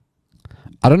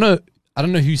I don't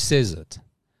know who says it,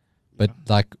 but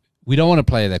like we don't want to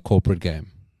play that corporate game.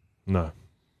 No,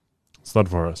 it's not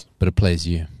for us. But it plays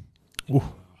you. Ooh.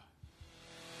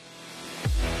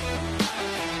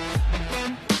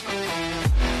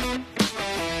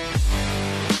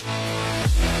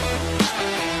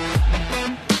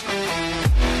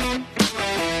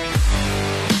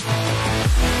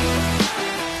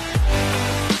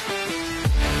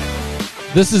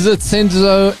 This is it.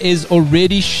 Senzo is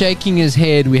already shaking his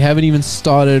head. We haven't even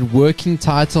started. Working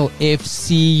Title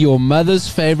FC, your mother's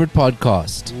favorite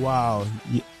podcast. Wow.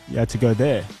 You had to go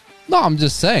there. No, I'm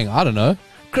just saying. I don't know.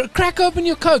 Crack open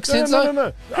your Coke, Senzo.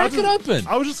 No. Crack it open.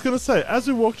 I was just going to say, as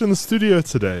we walked in the studio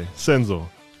today, Senzo,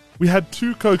 we had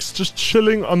 2 Cokes just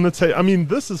chilling on the table. I mean,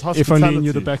 this is hospitality. If only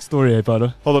knew the backstory, eh,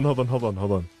 Paolo? Hold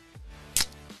on.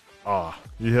 Ah,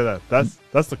 you hear that?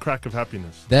 That's the crack of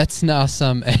happiness. That's now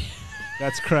some...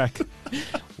 That's crack.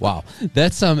 Wow.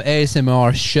 That's some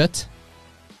ASMR shit.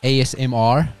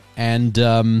 ASMR.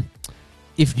 And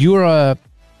if you're a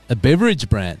beverage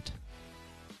brand,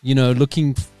 you know,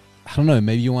 looking... I don't know,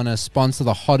 maybe you want to sponsor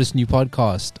the hottest new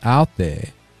podcast out there.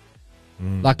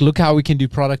 Like, look how we can do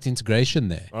product integration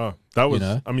there. Oh, that was,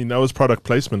 that was product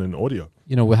placement in audio.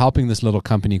 You know, we're helping this little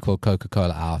company called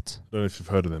Coca-Cola out. Don't know if you've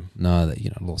heard of them. No, that,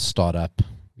 you know, a little startup,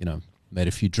 you know, made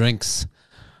a few drinks.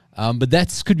 But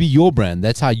that could be your brand.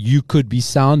 That's how you could be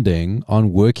sounding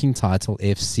on Working Title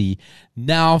FC.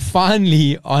 Now,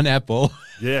 finally, on Apple.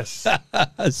 Yes.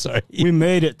 Sorry. We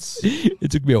made it. It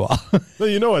took me a while. No,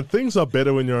 you know what? Things are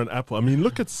better when you're on Apple. I mean,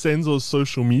 look at Senzo's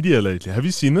social media lately. Have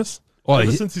you seen this? Oh,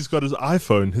 Ever since he's got his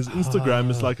iPhone, his Instagram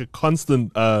is like a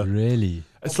constant... really?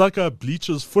 It's like a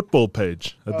Bleachers football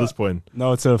page at this point.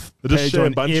 No, it's a They just page share a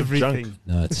on bunch everything. of junk.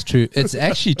 No, it's true. It's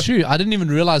actually true. I didn't even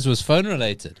realize it was phone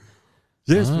related.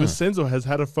 Yes, because Senzo has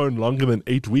had a phone longer than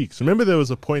 8 weeks. Remember there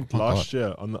was a point last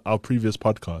year on our previous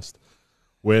podcast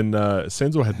when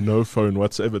Senzo had no phone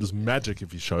whatsoever. It was magic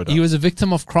if he showed up. He was a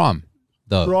victim of crime,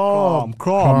 though.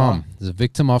 Crime. He's a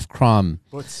victim of crime.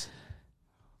 What's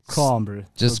crime, bro?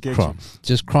 Just crime.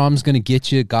 Just crime's going to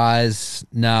get you guys.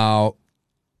 Now,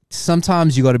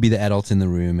 sometimes you got to be the adult in the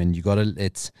room, and you got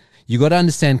to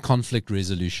understand conflict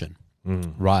resolution,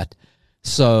 right?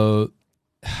 So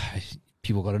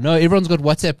people got to know. Everyone's got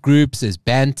WhatsApp groups. There's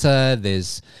banter.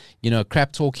 There's, you know,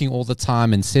 crap talking all the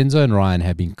time. And Senzo and Ryan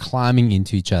have been climbing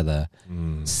into each other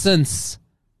since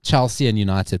Chelsea and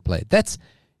United played. That's,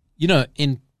 you know,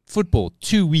 in football,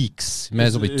 2 weeks, may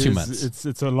as well be 2 months.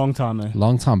 It's a long time, eh?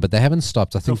 Long time, but they haven't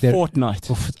stopped. I think they're fortnight.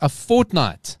 A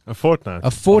fortnight. A fortnight. A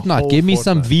fortnight. Give me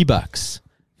some fortnight. V-Bucks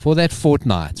for that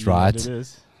fortnight, right? It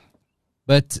is.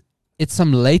 But it's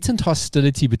some latent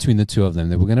hostility between the two of them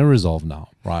that we're going to resolve now,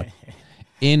 right?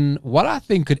 In what I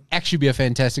think could actually be a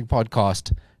fantastic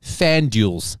podcast, Fan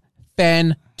Duels.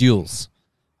 Fan Duels.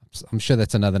 I'm sure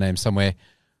that's another name somewhere.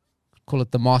 Call it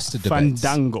the Master Debates.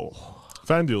 Fandango.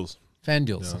 Fan deals. Fan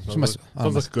Duels. Yeah,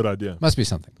 sounds like a good idea. Must be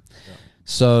something. Yeah.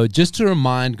 So just to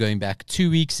remind, going back 2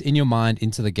 weeks in your mind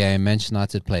into the game, Manchester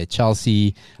United played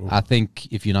Chelsea. Ooh. I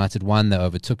think if United won, they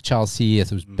overtook Chelsea.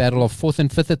 It was battle of 4th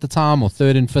and 5th at the time, or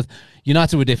 3rd and 5th.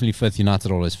 United were definitely 5th.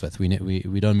 United always 5th.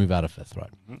 We don't move out of 5th, right?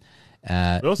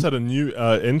 We also had a new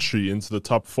entry into the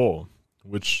top 4,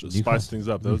 which spiced things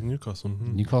up. That was Newcastle.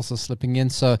 Newcastle slipping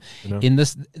in. So in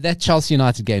that Chelsea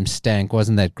United game stank,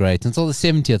 wasn't that great until the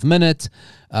 70th minute.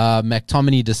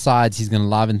 McTominay decides he's going to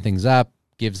liven things up,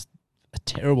 gives a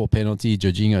terrible penalty.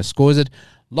 Jorginho scores it.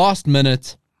 Last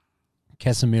minute,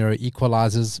 Casemiro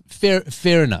equalizes.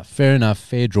 Fair enough.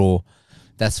 Fair draw.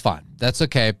 That's fine. That's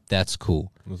okay. That's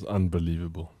cool. It was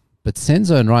unbelievable. But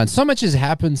Senzo and Ryan, so much has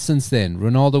happened since then.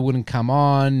 Ronaldo wouldn't come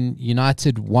on.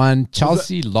 United won.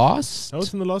 Chelsea lost. That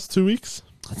was in the last 2 weeks?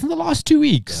 That's in the last 2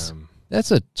 weeks. Damn.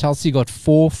 That's it. Chelsea got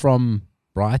 4 from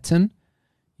Brighton.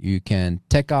 You can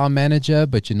take our manager,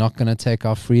 but you're not going to take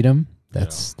our freedom.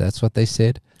 That's what they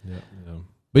said. Yeah.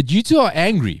 But you two are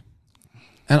angry.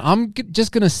 And I'm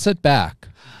just going to sit back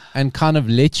and kind of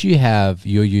let you have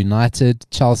your United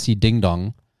Chelsea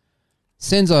ding-dong.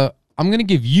 Senzo, I'm going to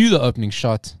give you the opening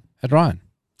shot at Ryan.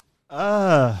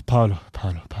 Paolo.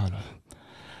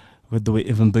 Where do we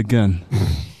even begin?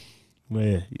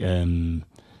 Where?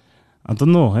 I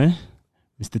don't know, eh?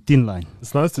 Mr. Thin Line.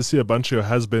 It's nice to see a bunch of your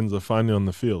has-beens are finally on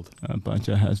the field. A bunch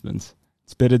of has-beens.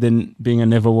 It's better than being a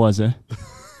never was, eh?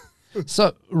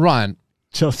 So, Ryan.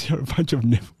 Chelsea are a bunch of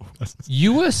never was.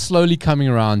 You were slowly coming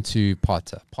around to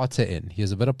Potter. Potter in. He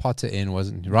was a bit of Potter in,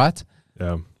 wasn't he? Right?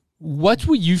 Yeah. What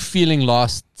were you feeling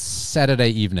last Saturday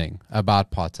evening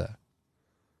about Potter?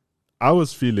 I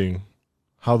was feeling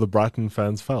how the Brighton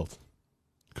fans felt.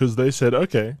 Because they said,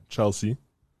 okay, Chelsea,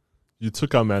 You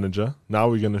took our manager. Now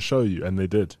we're going to show you. And they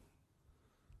did.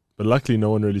 But luckily,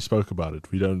 no one really spoke about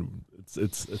it. We don't.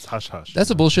 It's hush hush. That's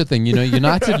a bullshit thing.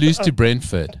 United lose to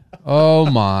Brentford. Oh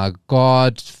my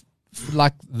God.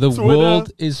 Like the Twitter.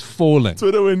 world is falling.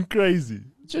 Twitter went crazy.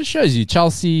 Just shows you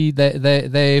Chelsea.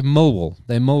 They Millwall.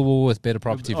 They Millwall with better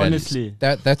property Honestly,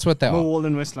 values. That's what they are. Millwall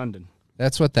in West London.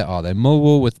 That's what they are. They're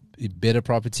Millwall with better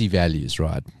property values,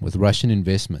 right? With Russian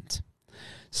investment.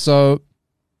 So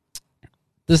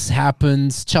this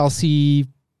happens. Chelsea,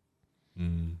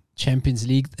 Champions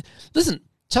League. Listen,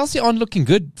 Chelsea aren't looking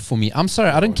good for me. I'm sorry.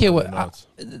 I don't care what.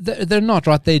 They're not,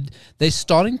 right? They're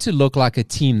starting to look like a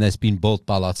team that's been built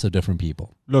by lots of different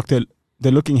people. Look, they're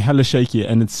looking hella shaky,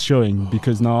 and it's showing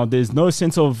because now there's no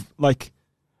sense of like.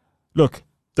 Look,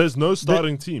 there's no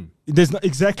starting team. There's no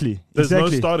exactly. No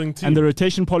starting team, and the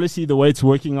rotation policy, the way it's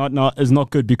working out now, is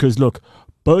not good because look,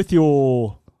 both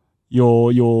your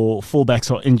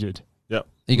fullbacks are injured. Yeah,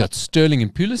 you got Sterling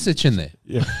and Pulisic in there.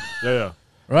 Yeah.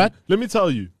 Right? Let me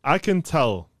tell you, I can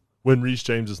tell when Reece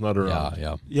James is not around.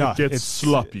 Yeah. It gets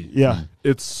sloppy. Yeah.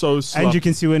 It's so sloppy. And you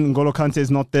can see when N'Golo Kante is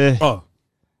not there. Oh.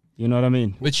 You know what I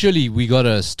mean? But surely we got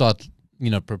to start,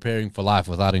 preparing for life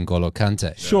without N'Golo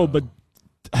Kante. Sure, but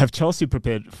have Chelsea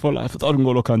prepared for life without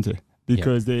N'Golo Kante?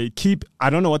 Because they keep, I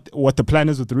don't know what the plan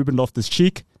is with Ruben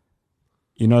Loftus-Cheek.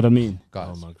 You know what I mean?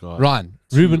 Guys. Oh, my God. Ryan,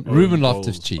 Ruben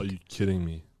Loftus-Cheek. Are you kidding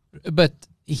me? But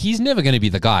he's never going to be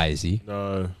the guy, is he?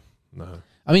 No.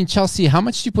 I mean, Chelsea, how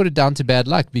much do you put it down to bad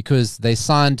luck? Because they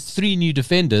signed 3 new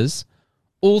defenders.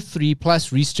 All 3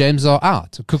 plus Reece James are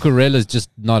out. Cucurella's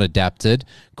just not adapted.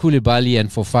 Koulibaly and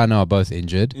Fofana are both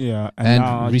injured. Yeah. And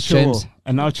now Reece James.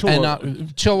 And now Chilwell.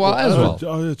 And Chilwell as well.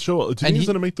 Chilwell. Do you think he's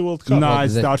going to make the World Cup? No,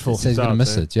 it's doubtful. He's going to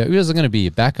miss it. Yeah, he was going to be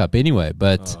a backup anyway,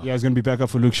 but... Yeah, he's going to be back up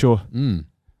for Luke Shaw.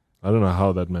 I don't know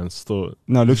how that man's still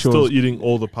Luke still eating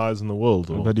all the pies in the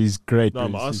world. But he's great. No,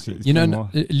 I'm asking.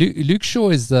 Luke Shaw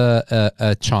is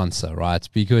a chancer, right?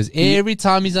 Because every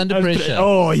time he's under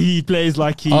pressure... he plays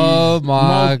like he's my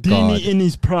Maldini God. in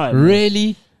his prime.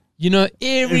 Really?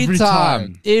 Every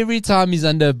time he's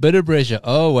under a bit of pressure.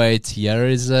 Oh, wait, here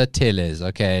is Teles.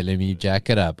 Okay, let me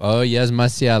jack it up. Oh, here's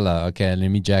Marciala. Okay, let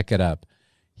me jack it up.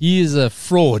 He is a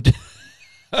fraud.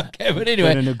 Okay, but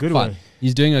anyway, in a good way.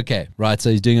 He's doing okay, right?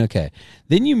 So he's doing okay.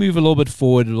 Then you move a little bit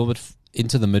forward, a little bit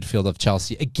into the midfield of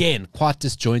Chelsea. Again, quite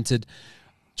disjointed.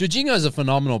 Jorginho is a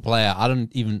phenomenal player. I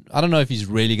don't know if he's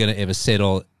really going to ever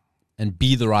settle and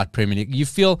be the right Premier League. You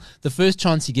feel the first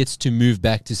chance he gets to move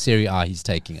back to Serie A, he's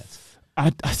taking it.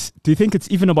 Do you think it's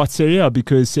even about Serie A?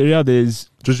 Because Serie A, there's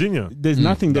Jorginho. There's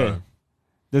nothing there.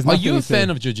 There's Are nothing you a to say.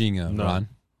 fan of Jorginho, No. Ryan?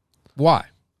 Why?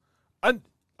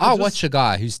 I watch a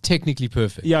guy who's technically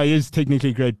perfect. Yeah, he is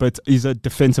technically great, but he's a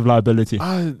defensive liability.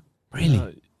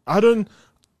 Really?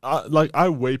 I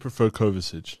way prefer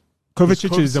Kovacic.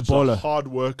 Kovacic is a baller. Hard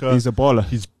worker. He's a baller.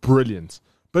 He's brilliant.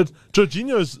 But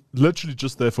Jorginho is literally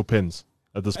just there for pens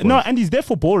at this point. No, and he's there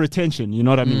for ball retention. You know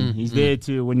what I mean? He's there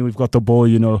to, when we've got the ball,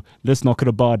 let's knock it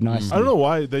about nicely. I don't know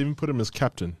why they even put him as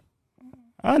captain.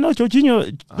 I know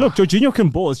Jorginho. Look, Jorginho can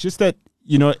ball. It's just that,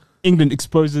 England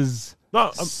exposes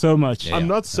so much. I'm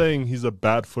not saying he's a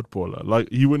bad footballer. Like,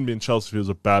 he wouldn't be in Chelsea if he was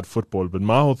a bad footballer. But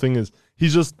my whole thing is,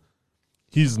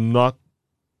 he's not.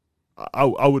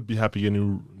 I would be happy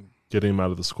getting him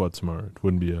out of the squad tomorrow. It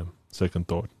wouldn't be a second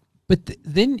thought. But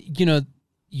then,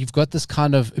 you've got this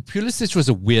kind of... Pulisic was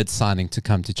a weird signing to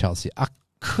come to Chelsea. I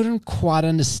couldn't quite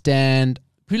understand.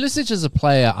 Pulisic as a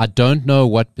player, I don't know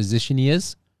what position he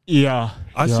is. Yeah.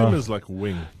 I see him as like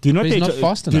wing. Do you know He's not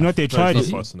fast enough. Do you know what they tried?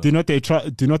 he's not fast enough. Do you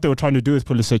know what they were trying to do with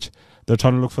Pulisic? They're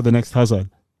trying to look for the next Hazard.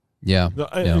 Yeah. No,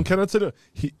 and can I tell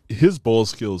you, his ball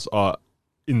skills are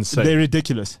insane. They're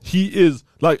ridiculous. He is,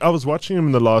 like, I was watching him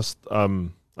in the last, I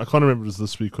can't remember if it was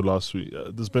this week or last week.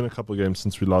 There's been a couple of games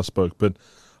since we last spoke, but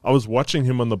I was watching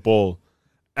him on the ball,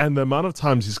 and the amount of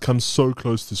times he's come so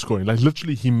close to scoring, like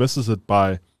literally he misses it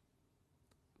by,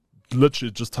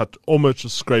 literally almost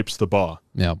just scrapes the bar.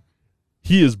 Yeah.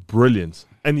 He is brilliant,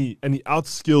 and he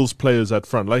outskills players at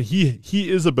front. Like he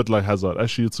is a bit like Hazard.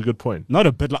 Actually, it's a good point. Not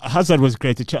a bit. Hazard was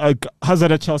great.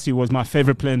 Hazard at Chelsea was my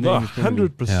favorite player in the English Premier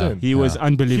League. 100%. He was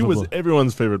unbelievable. He was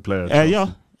everyone's favorite player. At Chelsea.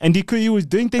 Yeah, and he was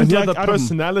doing things And he like had that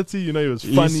personality. He was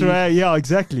funny. Yeah,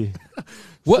 exactly.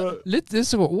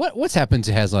 What's happened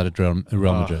to Hazard at Real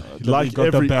Madrid? Like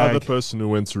got the every bag. other person who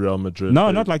went to Real Madrid. No,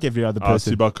 not like every other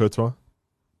person. Thibaut Courtois.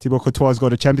 Thibaut Courtois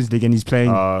got a Champions League and he's playing.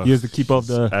 He was the keeper of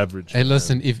the average. Hey,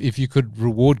 listen, if you could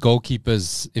reward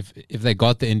goalkeepers if they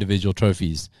got the individual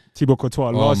trophies. Thibaut Courtois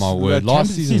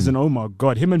last season. Oh my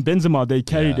God, him and Benzema, they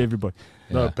carried everybody.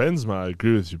 No, Benzema, I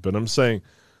agree with you, but I'm saying,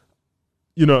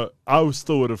 I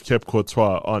still would have kept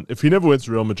Courtois on. If he never went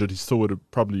to Real Madrid, he still would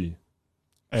have probably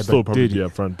still probably dude, be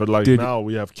up front. But like dude. now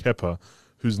we have Kepa,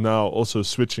 who's now also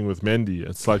switching with Mendy.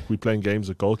 It's like we're playing games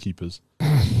of goalkeepers.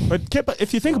 But Kepa,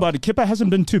 if you think about it, Kepa hasn't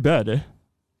been too bad, eh?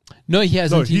 No, he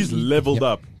hasn't. No, he's leveled yep.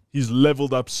 up. He's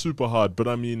leveled up super hard. But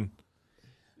I mean,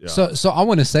 yeah. So I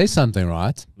want to say something,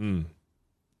 right?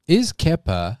 Is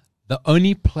Kepa the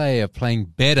only player playing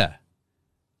better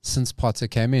since Potter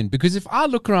came in? Because if I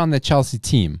look around the Chelsea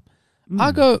team,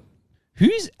 I go,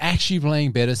 who's actually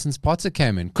playing better since Potter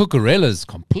came in? Cucurella's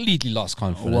completely lost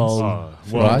confidence. Well,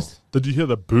 right? Did you hear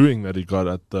the booing that he got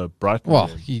at the Brighton Well,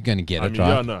 game? you're going to get I it, mean,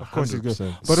 right? yeah, no, Of course, it's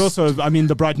good. 100%. But also, I mean,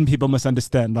 the Brighton people must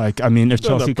understand. Like, I mean, if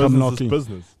Chelsea come knocking,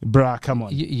 business. bruh, come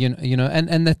on. You know,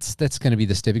 and that's going to be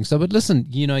the stepping stone. But listen,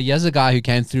 you know, here's a guy who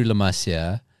came through La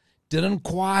Masia, didn't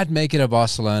quite make it at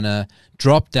Barcelona,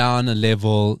 dropped down a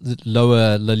level,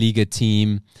 lower La Liga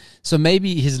team. So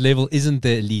maybe his level isn't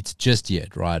the elite just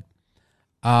yet, right?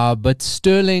 But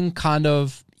Sterling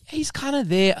he's kind of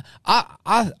there.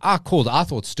 I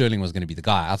thought Sterling was going to be the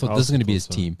guy. I thought this is going to be his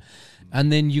team.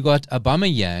 And then you got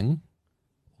Aubameyang.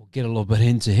 We'll get a little bit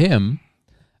into him.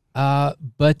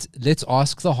 But let's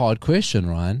ask the hard question,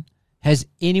 Ryan. Has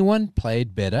anyone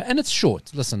played better? And it's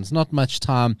short. Listen, it's not much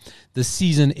time. The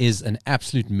season is an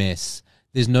absolute mess.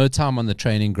 There's no time on the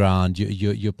training ground.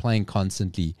 You're playing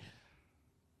constantly.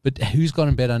 But who's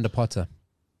gotten better under Potter?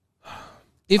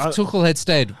 If Tuchel had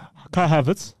stayed. Kai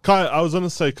Havertz. I was going to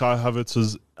say Kai Havertz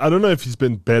is... I don't know if he's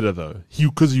been better, though.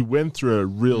 Because he went through a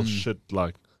real shit,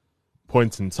 like,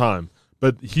 point in time.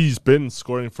 But he's been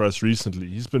scoring for us recently.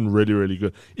 He's been really, really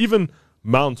good. Even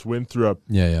Mount went through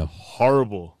a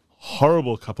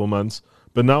horrible couple months.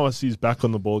 But now I see he's back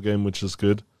on the ball game, which is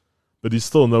good. But he's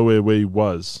still nowhere where he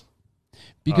was.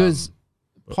 Because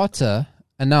Potter,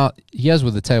 and now here's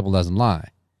where the table doesn't lie.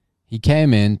 He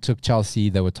came in, took Chelsea,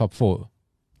 they were top 4.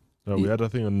 No, we had, I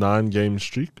think, a 9-game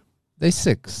streak. They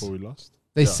 6. Before we lost.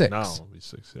 They 6. Now we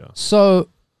 6, yeah. So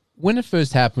when it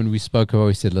first happened, we spoke about,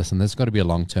 we said, listen, there's got to be a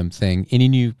long-term thing. Any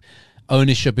new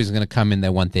ownership is going to come in, they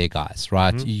want their guys,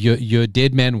 right? You're a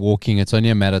dead man walking. It's only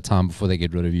a matter of time before they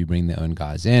get rid of you, bring their own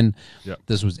guys in. Yep.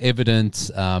 This was evident.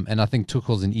 And I think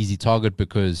Tuchel's an easy target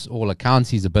because all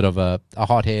accounts, he's a bit of a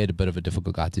hothead, a bit of a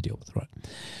difficult guy to deal with, right?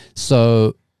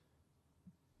 So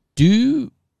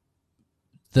do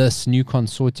this new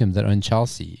consortium that own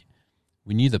Chelsea,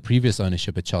 we knew the previous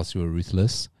ownership at Chelsea were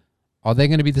ruthless. Are they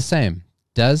going to be the same?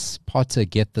 Does Potter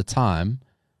get the time?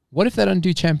 What if they don't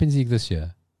do Champions League this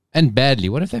year? And badly,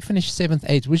 what if they finish 7th,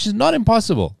 8th, which is not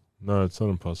impossible? No, it's not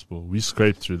impossible. We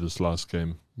scraped through this last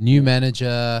game. New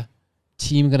manager,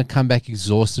 team going to come back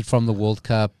exhausted from the World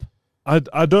Cup.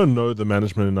 I don't know the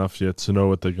management enough yet to know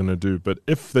what they're going to do. But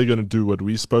if they're going to do what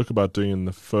we spoke about doing in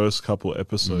the first couple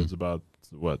episodes about,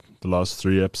 the last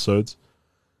 3 episodes,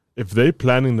 if they're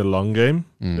planning the long game,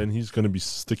 then he's going to be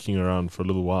sticking around for a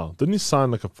little while. Didn't he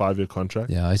sign like a 5-year contract?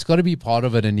 Yeah, he's got to be part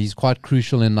of it, and he's quite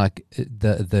crucial in like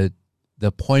the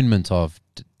appointment of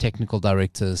technical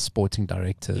directors, sporting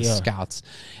directors, scouts,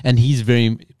 and he's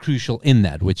very crucial in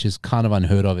that, which is kind of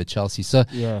unheard of at Chelsea. So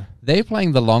they're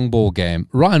playing the long ball game.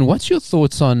 Ryan, what's your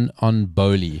thoughts on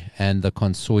Bowley and the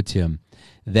consortium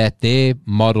that their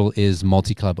model is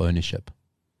multi-club ownership?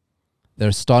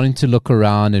 They're starting to look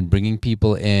around and bringing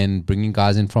people in, bringing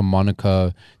guys in from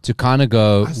Monaco to kind of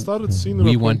go. I started seeing them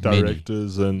appoint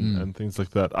directors and things like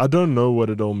that. I don't know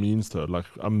what it all means though. Like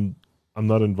I'm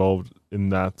not involved in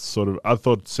that sort of. I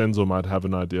thought Senzo might have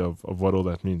an idea of what all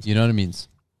that means. You know what it means?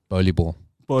 Bowley ball.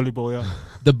 Bowley ball, yeah.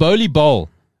 The Bowley Bowl.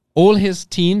 All his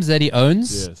teams that he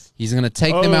owns, he's going to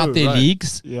take them out their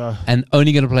leagues and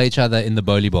only going to play each other in the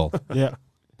Bowley Bowl.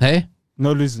 Hey?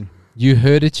 No losing. You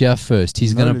heard it here first.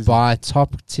 He's going to buy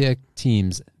top-tier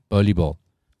teams, Bowley Bowl.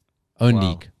 Own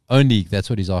league. Own league. That's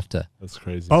what he's after. That's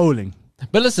crazy. Bowling.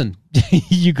 But listen,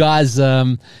 you guys,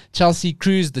 Chelsea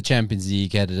cruised the Champions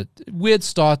League, had a weird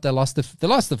start. They lost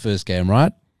the first game,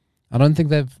 right? I don't think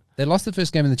they lost the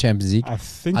first game in the Champions League.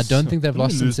 I don't think they've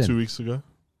lost since since 2 weeks ago.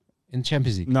 In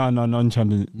Champions League? No, not in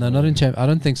Champions League. No, not in Champions. I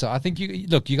don't think so. I think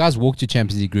you guys walked your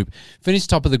Champions League group, finished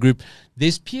top of the group.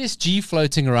 There's PSG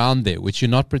floating around there, which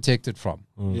you're not protected from.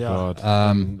 Oh God!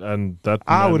 And that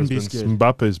I wouldn't be scared.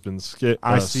 Mbappe's been scared.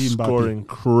 I see Mbappe scoring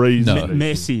crazy. No.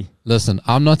 Messi. Listen,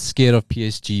 I'm not scared of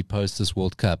PSG post this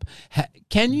World Cup.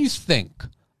 Can you think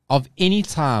of any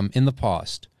time in the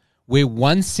past where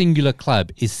one singular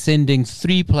club is sending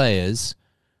 3 players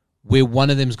where one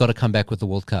of them's got to come back with the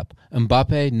World Cup?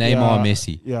 Mbappe, Neymar,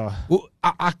 Messi. Yeah. Well,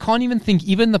 I can't even think,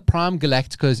 even the prime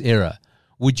Galacticos era,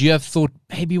 would you have thought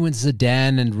maybe when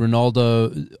Zidane and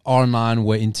Ronaldo, R9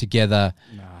 were in together?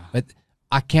 Nah. But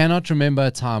I cannot remember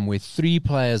a time where 3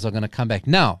 players are going to come back.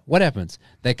 Now, what happens?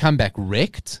 They come back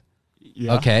wrecked.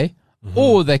 Yeah. Okay.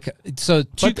 or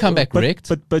two comeback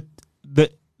wrecked. But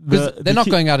They're not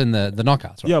going out in the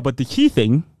knockouts, right? Yeah, but the key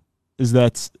thing is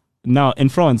that now in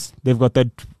France they've got that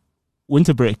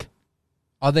winter break.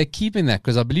 Are they keeping that?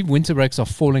 Because I believe winter breaks are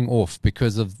falling off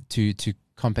because of to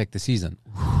compact the season.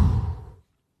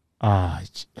 I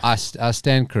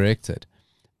stand corrected.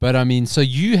 But I mean, so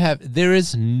there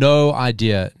is no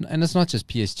idea, and it's not just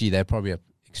PSG, they're probably an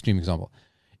extreme example.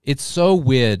 It's so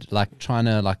weird, like trying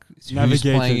to who's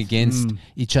playing against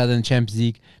each other in Champions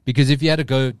League. Because if you had to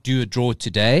go do a draw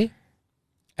today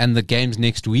and the game's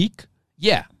next week,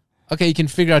 okay, you can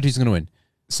figure out who's going to win.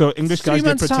 So English guys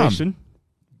get protection.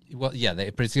 Well, yeah,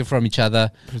 they're protected from each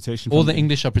other. All the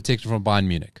English are protected from Bayern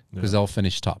Munich because they'll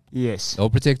finish top. Yes. They're all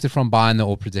protected from Bayern. They're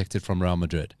all protected from Real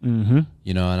Madrid. Mm-hmm.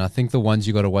 You know, and I think the ones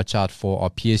you got to watch out for are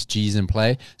PSG's in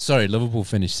play. Sorry, Liverpool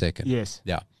finished second. Yes.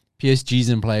 Yeah. PSG's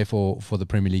in play for the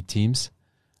Premier League teams.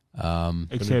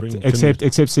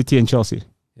 Except City and Chelsea.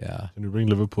 Yeah. Can we bring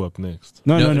Liverpool up next?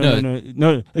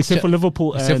 No. Except for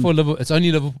Liverpool. Except for Liverpool. It's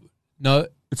only Liverpool. No.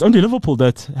 It's only Liverpool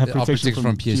that have protection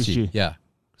from PSG. Yeah.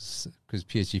 Because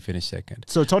PSG finished second.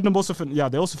 So Tottenham also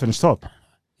they also finished top.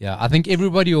 Yeah, I think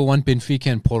everybody will want Benfica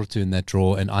and Porto in that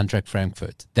draw and Eintracht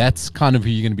Frankfurt. That's kind of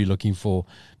who you're going to be looking for.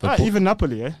 But even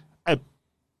Napoli,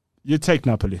 you take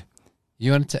Napoli.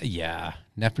 You want to? Yeah,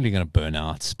 Napoli going to burn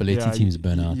out. Spalletti teams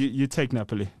burn out. You take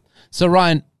Napoli. So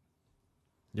Ryan,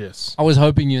 yes, I was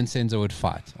hoping you and Senzo would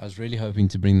fight. I was really hoping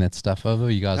to bring that stuff over.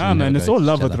 You guys, man, it's all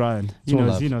love with Ryan. He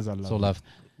knows I love. It's all love.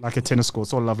 Like a tennis score.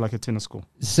 It's all love like a tennis score.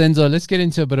 Senzo, let's get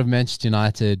into a bit of Manchester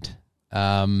United.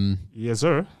 Yes,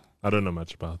 sir. I don't know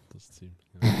much about this team.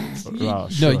 No,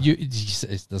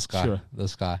 it's this guy. Sure.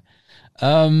 This guy.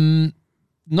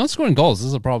 Not scoring goals. This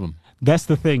is a problem. That's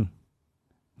the thing.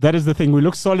 That is the thing. We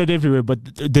look solid everywhere, but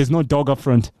there's no dog up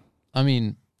front. I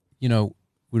mean,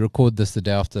 we record this the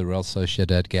day after the Real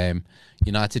Sociedad game.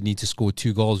 United need to score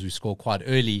 2 goals. We score quite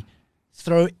early.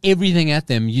 Throw everything at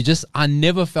them. I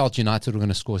never felt United were going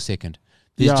to score second.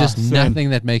 There's nothing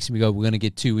that makes me go, we're going to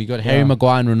get 2. We got Harry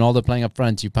Maguire and Ronaldo playing up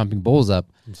front. You're pumping balls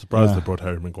up. I'm surprised they brought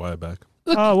Harry Maguire back.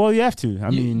 Oh, well, you have to. I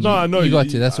mean, I know you got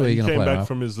to. That's where you're going to play. He came back right?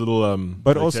 from his little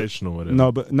vacation or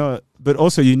whatever. But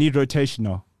also you need rotation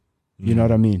now. You know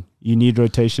what I mean? You need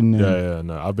rotation.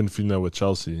 No. I've been feeling that with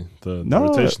Chelsea. The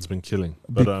rotation's been killing.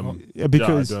 But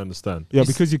because I do understand. Yeah,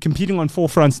 because you're competing on 4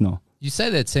 fronts now. You say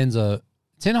that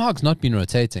Ten Hag's not been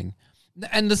rotating.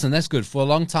 And listen, that's good. For a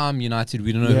long time, United,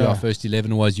 we don't know who our first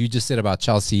 11 was. You just said about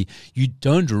Chelsea, you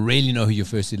don't really know who your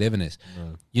first 11 is.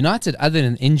 No. United, other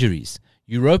than injuries,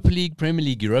 Europa League, Premier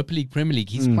League, Europa League, Premier League,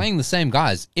 he's playing the same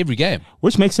guys every game.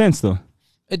 Which makes sense, though.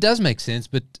 It does make sense,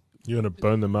 but you're going to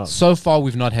burn them out. So far,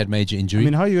 we've not had major injury. I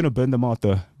mean, how are you going to burn them out,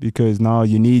 though? Because now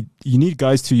you need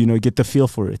guys to, get the feel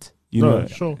for it.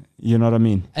 Sure. You know what I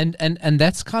mean? And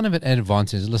that's kind of an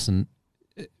advantage. Listen,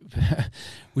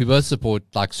 we both support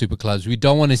super clubs. We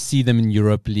don't want to see them in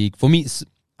Europa League. For me,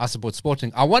 I support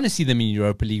Sporting. I want to see them in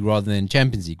Europa League rather than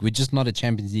Champions League. We're just not a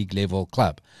Champions League level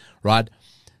club, right?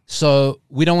 So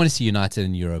we don't want to see United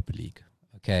in Europa League,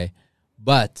 okay?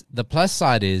 But the plus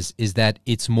side is that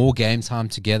it's more game time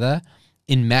together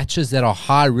in matches that are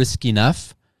high risk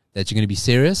enough that you're going to be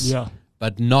serious,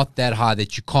 but not that high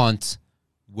that you can't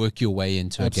work your way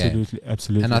into a game.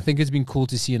 Absolutely. And I think it's been cool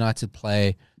to see United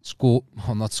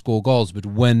not score goals, but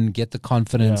win, get the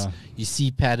confidence. Yeah. You see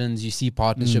patterns, you see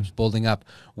partnerships building up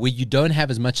where you don't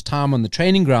have as much time on the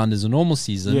training ground as a normal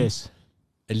season. Yes.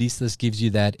 At least this gives you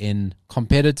that in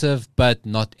competitive but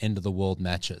not end of the world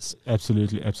matches.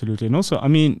 Absolutely. And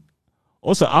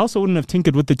also, I also wouldn't have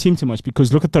tinkered with the team too much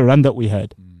because look at the run that we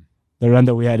had.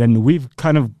 And we've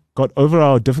kind of got over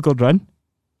our difficult run.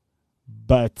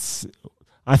 But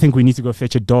I think we need to go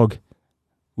fetch a dog.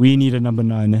 We need a number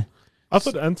 9. I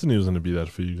thought Anthony was going to be that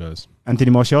for you guys.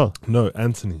 Anthony Martial? No,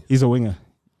 Anthony. He's a winger.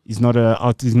 He's not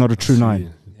a true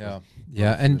 9.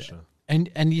 Yeah.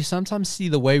 And you sometimes see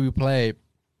the way we play,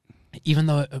 even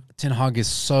though Ten Hag is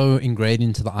so ingrained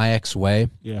into the Ajax way.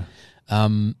 Yeah.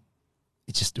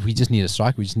 We just need a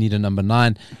striker. We just need a number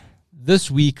 9.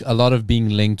 This week, a lot of being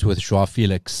linked with Joao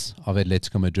Felix of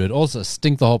Atletico Madrid. Also,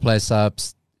 stink the whole place up.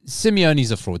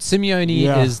 Simeone's a fraud.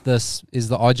 Simeone is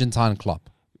the Argentine Klopp.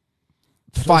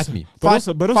 Fight me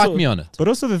on it. But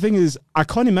also the thing is, I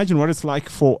can't imagine what it's like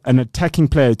for an attacking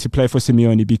player to play for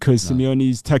Simeone because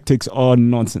Simeone's tactics are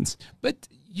nonsense. But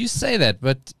you say that,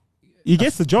 but he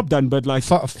gets the job done. But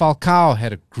Falcao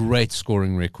had a great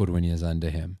scoring record when he was under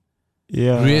him.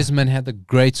 Yeah, Griezmann had the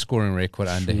great scoring record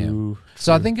under him.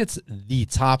 So I think it's the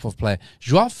type of player.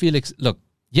 Joao Felix. Look,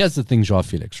 here's the thing, Joao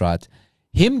Felix. Right,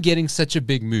 him getting such a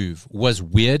big move was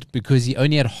weird because he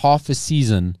only had half a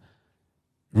season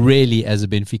really as a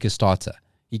Benfica starter.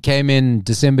 He came in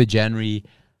December, January,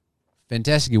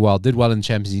 fantastically well, did well in the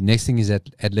Champions League. Next thing is at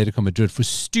Atletico Madrid for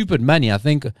stupid money. I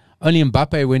think only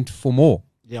Mbappe went for more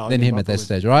than him at that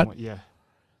stage, right? Yeah.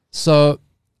 So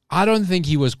I don't think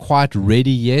he was quite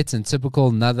ready yet. And typical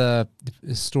another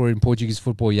story in Portuguese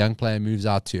football, young player moves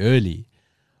out too early.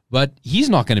 But he's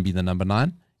not going to be the number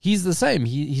 9. He's the same.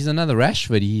 He's another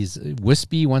Rashford. He's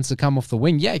wispy, wants to come off the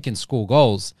wing. Yeah, he can score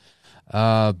goals.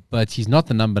 But he's not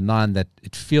the number 9 that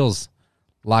it feels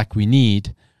like we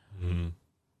need.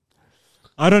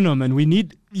 I don't know, man. We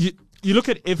need... You look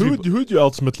at every... Who would you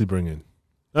ultimately bring in?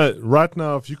 Right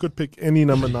now, if you could pick any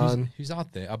number 9... Who's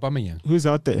out there? Aubameyang. Who's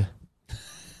out there?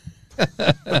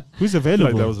 Who's available?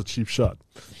 Like that was a cheap shot.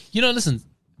 Listen,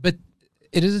 but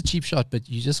it is a cheap shot, but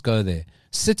you just go there.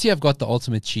 City have got the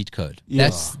ultimate cheat code.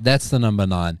 Yeah. That's the number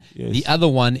 9. Yes. The other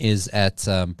one is at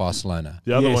Barcelona.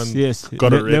 The other Yes, one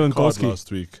got a red card Lewandowski.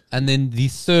 last week. And then the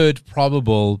third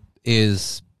probable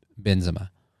is Benzema.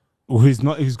 Who's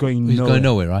going Who's nowhere. going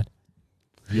nowhere, right?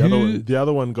 The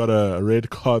other one got a red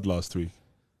card last week.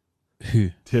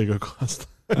 Who? Diego Costa.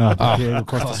 Diego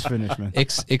Costa's finished, man.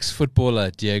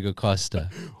 Ex-footballer Diego Costa.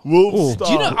 Wolves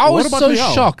Do you know, star. I was about so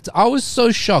Real? shocked. I was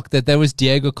so shocked that was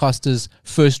Diego Costa's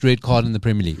first red card in the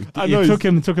Premier League. I know It took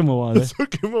him a while. it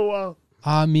took him a while.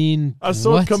 I mean, I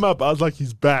saw what? it come up. I was like,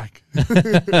 he's back.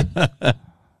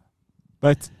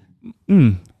 But,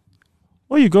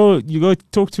 or you go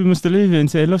talk to Mr. Levy and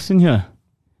say, listen here.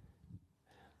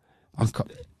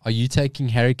 Are you taking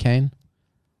Harry Kane?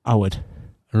 I would.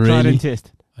 Try Really? and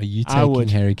test. Are you I would.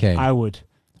 taking Harry Kane? I would.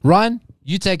 Ryan,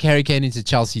 you take Harry Kane into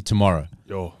Chelsea tomorrow.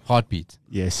 Yo, Heartbeat.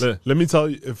 Yes. let me tell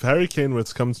you, if Harry Kane were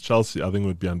to come to Chelsea, I think it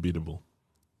would be unbeatable.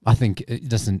 I think it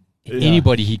doesn't. Yeah.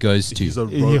 Anybody he goes to, He's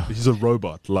Yeah. he's a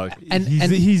robot. Like and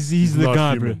he's the not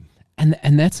guy, human. bro.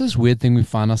 and that's this weird thing we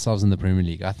find ourselves in the Premier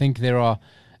League. I think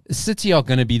City are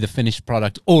going to be the finished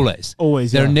product always.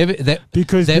 Always, They're yeah. never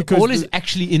Because they're always the-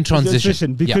 actually in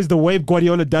transition. because the way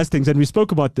Guardiola does things, and we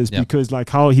spoke about this, Yeah. because like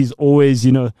how he's always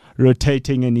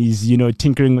rotating and he's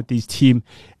tinkering with his team,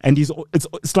 and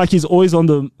it's like he's always on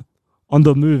the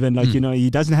move, and like he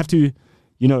doesn't have to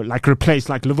like replace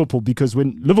like Liverpool, because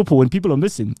when people are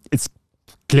missing, it's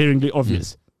glaringly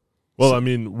obvious. Well, I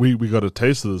mean, we got a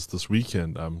taste of this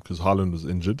weekend because Haaland was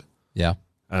injured, Yeah.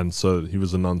 and so he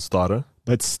was a non-starter.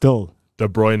 But still, De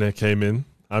Bruyne came in.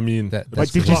 I mean, That's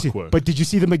but did you see? clockwork. But did you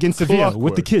see them against Sevilla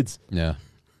with the Clockwork. kids? Yeah.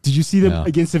 Did you see them Yeah.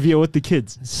 against Sevilla with the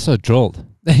kids? It's so drilled.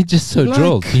 They just so Like-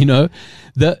 drilled.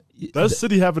 Does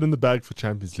City have it in the bag for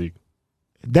Champions League?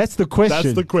 That's the question.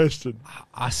 That's the question.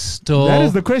 I still. That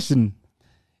is the question.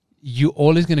 You're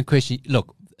always going to question.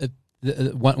 Look,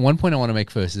 one point I want to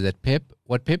make first is that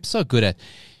what Pep's so good at,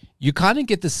 you kind of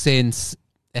get the sense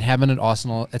it happened at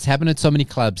Arsenal. It's happened at so many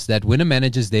clubs that when a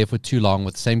manager's there for too long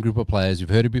with the same group of players, you've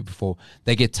heard of it before,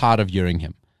 they get tired of hearing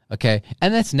him. Okay,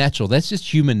 and that's natural. That's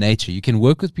just human nature. You can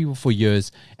work with people for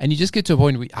years, and you just get to a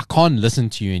point where I can't listen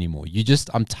to you anymore.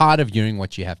 I'm tired of hearing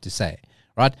what you have to say.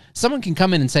 Right? Someone can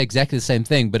come in and say exactly the same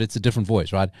thing, but it's a different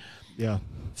voice. Right? Yeah.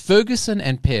 Ferguson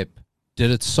and Pep did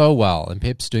it so well, and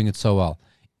Pep's doing it so well,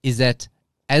 is that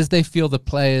as they feel the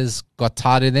players got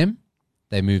tired of them,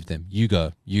 they move them. You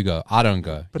go. I don't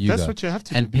go. But you that's go. what you have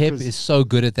to And do, Pep because- is so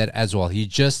good at that as well. He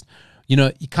just, he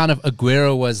kind of,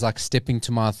 Aguero was like stepping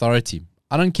to my authority.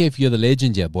 I don't care if you're the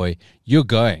legend here, boy. You're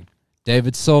going.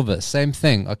 David Silva, same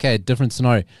thing. Okay, different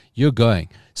scenario. You're going.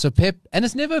 So Pep, and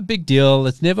it's never a big deal.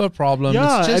 It's never a problem.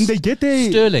 Yeah, it's just and they get their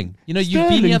Sterling. You've been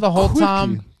Sterling here the whole quickly.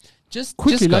 time. Just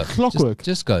Quickly, go. like clockwork.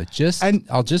 Just go. And-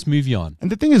 I'll just move you on.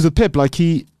 And the thing is with Pep, like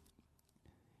he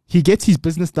gets his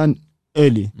business done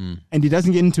early, and he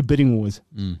doesn't get into bidding wars.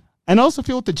 And I also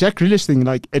feel with the Jack Grealish thing,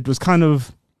 like it was kind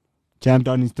of jammed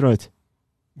down his throat.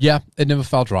 Yeah, it never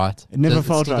felt right. It never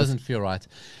felt still right. doesn't feel right.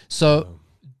 So,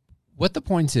 what the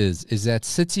point is that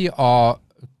City are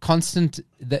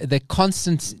they're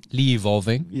constantly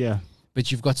evolving, Yeah.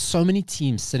 but you've got so many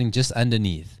teams sitting just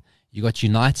underneath. You got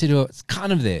United, who it's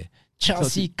kind of there.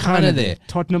 Chelsea, kind of there.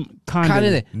 Tottenham, kind Kind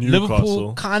of of there. there. Newcastle.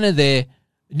 Liverpool, kind of there.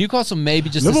 Newcastle, maybe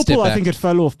just a step Liverpool, back. I think it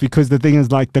fell off because the thing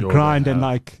is like the Yo, they grind and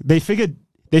have. like they figured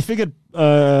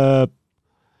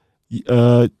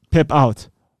Pep out,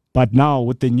 but now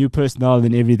with the new personnel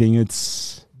and everything,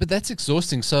 it's But that's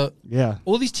exhausting. So, yeah.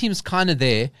 all these teams kind of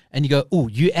there, and you go, oh,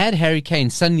 you add Harry Kane,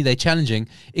 suddenly they're challenging,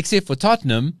 except for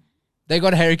Tottenham, they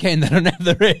got Harry Kane, they don't have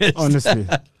the rest. Honestly,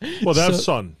 Well, they have So-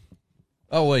 Son.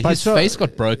 Oh, well, But his so- face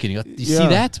got broken. You see Yeah,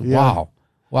 that? yeah.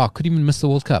 Wow, could even miss the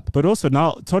World Cup. but also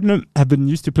now Tottenham have been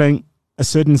used to playing a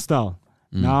certain style.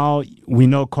 Now we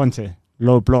know Conte,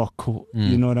 low block,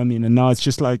 you know what I mean? And now it's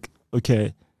just like,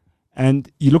 okay,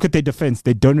 And you look at their defense;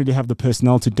 they don't really have the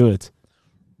personnel to do it.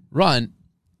 Ryan,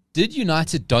 did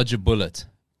United dodge a bullet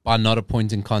by not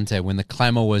appointing Conte when the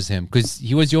clamour was him? Because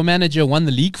he was your manager, won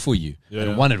the league for you,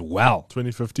 and won it well.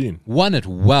 2015. Won it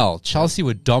well. Chelsea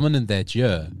were dominant that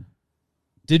year.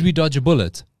 Did we dodge a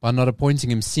bullet by not appointing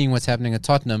him, seeing what's happening at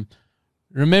Tottenham?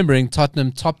 Remembering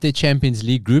Tottenham topped their Champions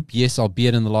League group, yes,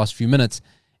 albeit in the last few minutes,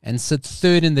 and sit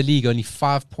third in the league, only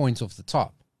 5 points off the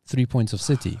top, 3 points of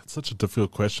City. It's such a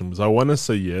difficult question because I want to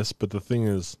say yes, but the thing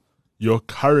is, your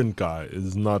current guy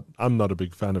is not. I'm not a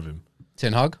big fan of him.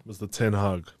 Ten Hag? Mr. Ten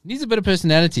Hag. Needs a bit of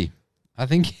personality. I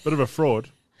think. Bit of a fraud.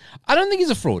 I don't think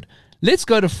he's a fraud. Let's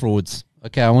go to frauds.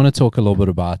 Okay, I want to talk a little bit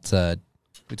about. We're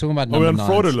talking about number We're on nines.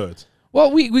 fraud alert.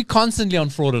 Well, we constantly on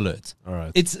fraud alert. All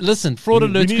right. Listen, fraud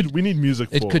alert. We need music.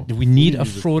 We need a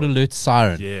fraud alert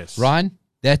siren. Yes. Ryan,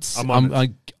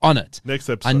 I'm on it. Next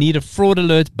episode. I need a fraud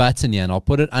alert button here, and I'll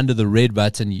put it under the red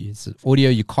button. It's audio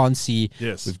you can't see.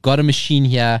 Yes. We've got a machine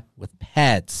here with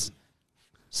pads.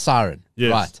 Siren.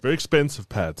 Yes. Right. Very expensive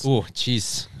pads. Oh,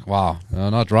 jeez. Wow.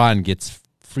 Not Ryan gets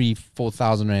free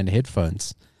 4,000 Rand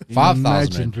headphones.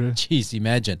 5,000 Rand. bro. Jeez,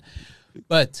 imagine.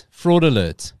 But fraud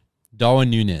alert.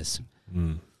 Darwin Núñez.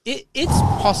 It's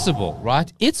possible,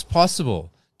 right? It's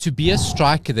possible to be a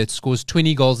striker that scores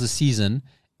 20 goals a season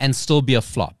and still be a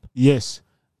flop. Yes.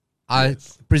 I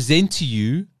present to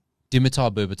you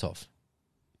Dimitar Berbatov.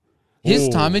 His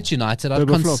Oh. time at United, I'd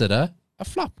Berbatov. consider a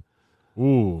flop.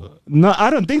 Ooh. No, I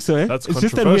don't think so. That's it's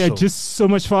just that we had controversial. just so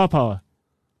much firepower.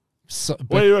 So,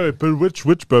 but Wait. But which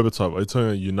Berbatov? Are you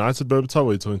talking United Berbatov or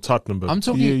are you talking Tottenham Berbatov? I'm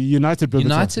talking United Berbatov.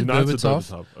 United United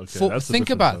Berbatov. Okay, that's a Think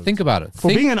different about it. For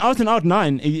being an out-and-out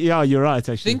 9, yeah, you're right,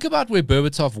 actually. Think about where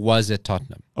Berbatov was at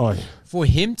Tottenham. Oh, For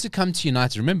him to come to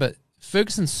United, remember,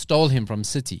 Ferguson stole him from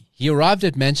City. He arrived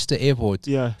at Manchester Airport.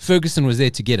 yeah. Ferguson was there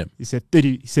to get him. He said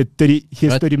 30. He said 30.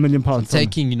 Here's Right. 30 million pounds.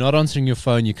 You're not answering your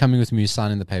phone. You're coming with me. You're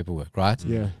signing the paperwork, right?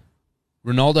 Yeah.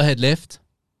 Ronaldo had left.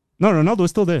 No, Ronaldo was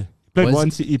still there. He played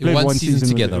one one season season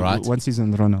together, with, right? One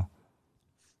season with Ronaldo.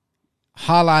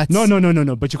 Highlights.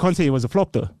 No. But you can't say he was a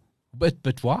flop though. But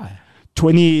why?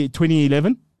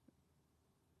 2011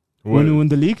 when we won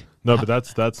the league. No, but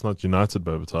that's not United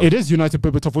Berbatov. It is United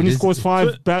Berbatov when It he is- scores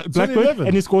 5 Blackburn 2011.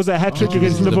 and he scores a hat trick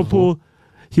against Liverpool. Liverpool.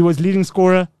 He was leading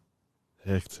scorer.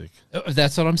 Hectic.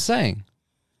 That's what I'm saying.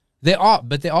 There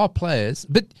are players.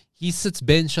 But he sits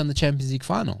bench on the Champions League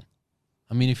final.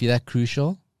 I mean, if you're that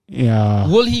crucial. Yeah.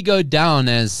 Will he go down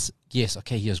as, yes,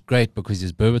 okay, he was great because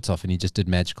he's Berbatov and he just did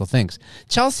magical things.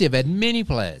 Chelsea have had many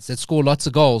players that score lots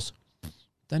of goals.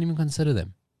 Don't even consider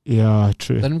them. Yeah,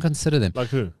 true. Don't even consider them. Like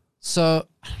who? So,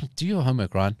 do your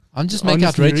homework, Ryan. I'm just making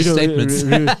Honestly, outrageous statements.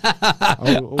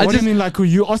 What do you mean, like,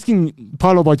 you asking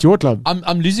Paulo about your club?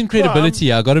 I'm losing credibility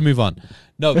here. I got to move on.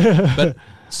 No, but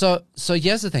so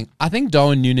here's the thing. I think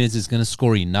Darwin Núñez is going to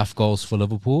score enough goals for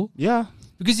Liverpool. Yeah.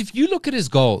 Because if you look at his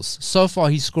goals, so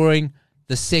far he's scoring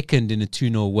the second in a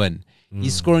 2-0 win.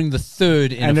 He's scoring the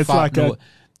third in And a it's like 5-0.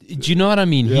 Do you know what I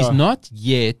mean? Yeah. He's not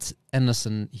yet, and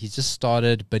listen, he's just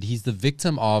started, but he's the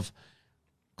victim of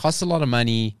costs a lot of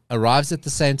money, arrives at the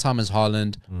same time as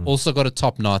Haaland, also got a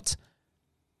top knot.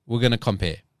 We're going to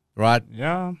compare, right?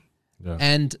 Yeah.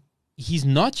 And he's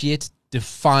not yet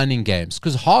defining games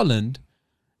because Haaland,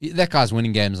 that guy's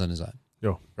winning games on his own,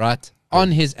 Yo. right?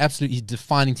 On his absolute, he's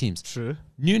defining teams. True.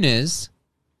 Núñez,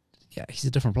 yeah, he's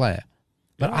a different player.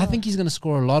 But I think he's going to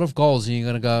score a lot of goals and you're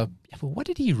going to go, yeah, but what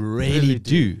did he really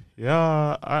do?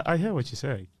 Yeah, I hear what you're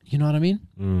saying. You know what I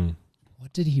mean?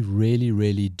 What did he really,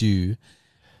 really do?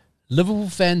 Liverpool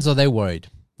fans, are they worried?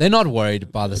 They're not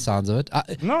worried by the sounds of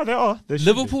it. No, they are. They should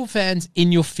Liverpool fans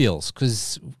in your feels,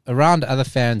 because around other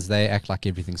fans, they act like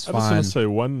everything's I just fine. want to say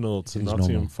 1-0 to Everything's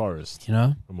Nottingham normal. Forest. You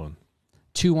know? Come on.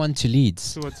 2-1 to Leeds.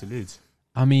 So what's the lead?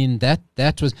 I mean, that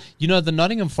was, you know, the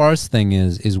Nottingham Forest thing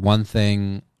is one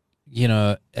thing, you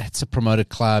know, it's a promoted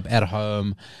club at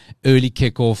home, early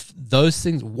kickoff, those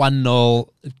things, 1-0,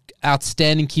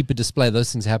 outstanding keeper display,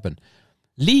 those things happen.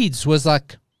 Leeds was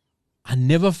like, I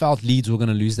never felt Leeds were going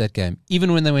to lose that game.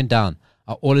 Even when they went down,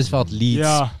 I always felt Leeds,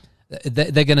 Yeah.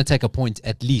 they're going to take a point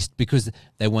at least because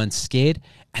they weren't scared.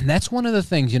 And that's one of the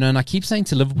things, you know, and I keep saying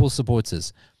to Liverpool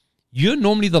supporters, you're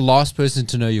normally the last person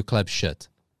to know your club's shit.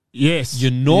 Yes.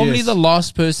 You're normally Yes. the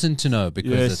last person to know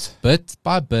because Yes. it's bit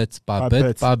by bit by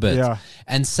bit by bit. Yeah.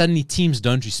 And suddenly teams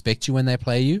don't respect you when they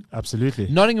play you. Absolutely.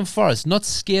 Nottingham Forest, not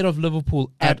scared of Liverpool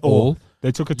at all.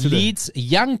 They took it to Leeds, a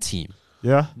young team,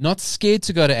 Yeah. not scared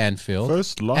to go to Anfield.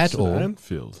 First loss at at all.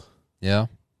 Anfield. Yeah.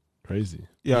 Crazy.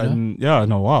 Yeah. You know?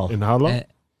 No, wow. In how long?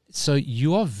 So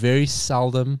you are very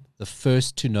seldom the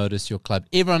first to notice your club.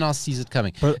 Everyone else sees it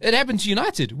coming. But- it happened to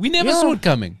United. We never Yeah. saw it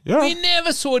coming. Yeah. We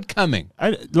never saw it coming.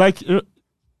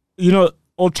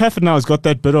 Old Trafford now has got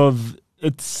that bit of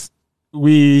it's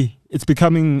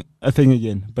becoming a thing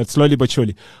again, but slowly but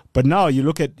surely. But now you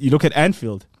look at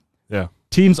Anfield. Yeah.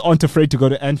 Teams aren't afraid to go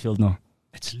to Anfield now.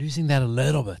 It's losing that a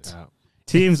little bit. Yeah.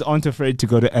 Teams aren't afraid to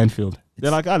go to Anfield.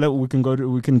 They're like, look,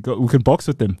 we can box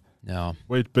with them. No.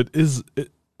 Wait, but is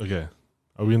it okay?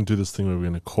 Are we gonna do this thing where we're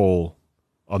gonna call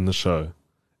on the show?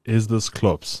 Is this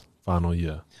Klopp's final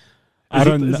year?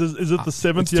 Is it the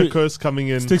 7th-year curse coming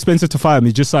in? It's too expensive to fire him.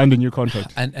 He just signed a new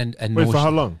contract. And Wait, nor for how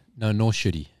sh- long? No, nor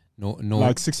should he. No,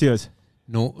 Like 6 years.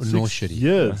 nor 6 should he.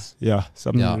 years. Yeah,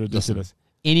 something Yeah, ridiculous.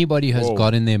 Anybody who has Whoa.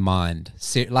 got in their mind,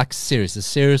 a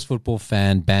serious football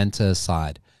fan, banter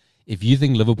aside, if you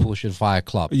think Liverpool should fire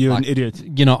Klopp, You're an idiot.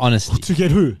 Honestly, To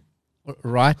get who?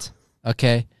 right?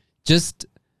 Okay,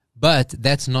 but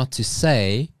that's not to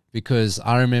say, because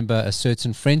I remember a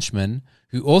certain Frenchman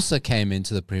who also came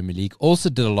into the Premier League, also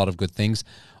did a lot of good things,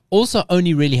 also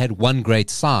only really had one great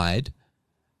side,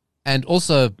 and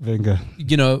also, Wenger.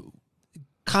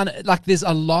 kind of like there's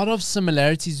a lot of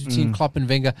similarities between Klopp and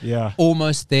Wenger. Yeah.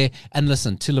 Almost there. And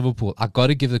listen, to Liverpool, I got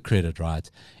to give the credit, right?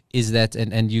 Is that,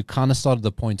 and you kind of started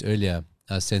the point earlier,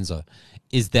 Senzo,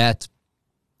 is that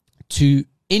to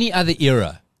any other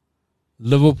era,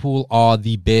 Liverpool are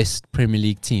the best Premier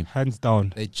League team. Hands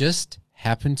down. They just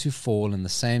happen to fall in the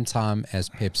same time as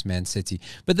Pep's Man City.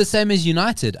 But the same as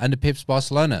United under Pep's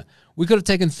Barcelona. We could have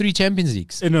taken 3 Champions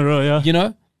Leagues, In a row,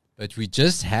 yeah. But we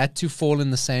just had to fall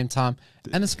in the same time.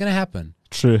 And it's going to happen.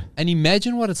 True. And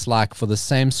imagine what it's like for the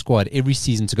same squad every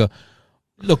season to go,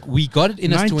 look, we got it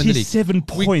in us to win the league. 97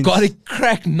 We points. got to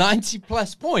crack 90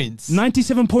 plus points.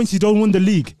 97 points, you don't win the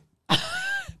league.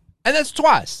 And that's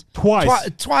twice. Twice.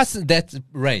 Twice in that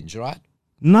range, right?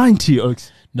 90,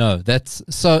 Oaks. No, that's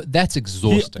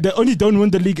exhausting. They only don't win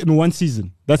the league in one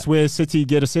season. That's where City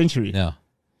get a century. Yeah.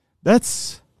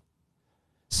 That's...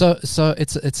 So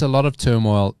it's a lot of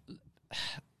turmoil.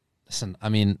 Listen, I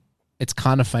mean, it's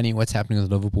kind of funny what's happening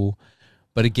with Liverpool,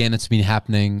 but again, it's been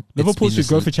happening. Liverpool should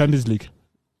go for Champions League.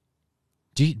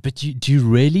 Do you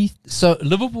really? So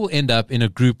Liverpool end up in a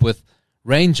group with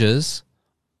Rangers,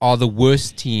 are the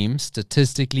worst team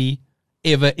statistically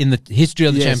ever in the history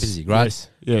of the Champions League, right?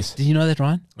 Yes. Did you know that,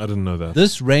 Ryan? I didn't know that.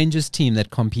 This Rangers team that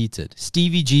competed,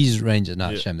 Stevie G's Rangers.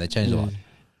 No, shame, they changed a lot.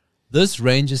 This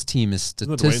Rangers team is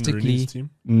Isn't that Wayne statistically. Rooney's team?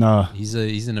 No. He's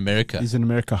in America. He's in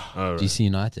America. Oh, right. DC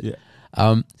United.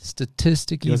 Yeah.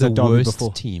 Statistically, He was the at Derby worst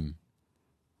before. team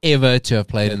ever to have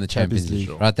played in the Champions Champions League.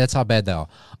 League. Right, that's how bad they are.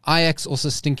 Ajax also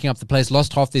stinking up the place,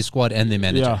 lost half their squad and their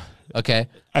manager. Yeah. Okay,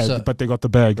 so But they got the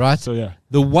bag. Right. So, yeah.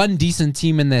 the one decent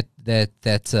team in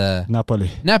that Napoli.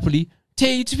 Napoli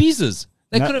tear you to pieces.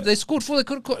 They Na- could have. They scored 4. They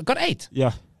could have got 8.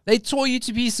 Yeah. They tore you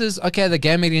to pieces. Okay, the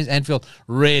game against Anfield,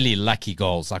 really lucky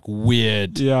goals, like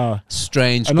weird, Yeah.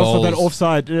 strange And goals. also that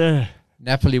offside. Yeah.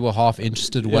 Napoli were half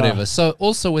interested, whatever. Yeah. So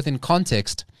also within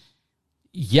context,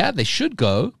 yeah, they should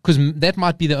go because that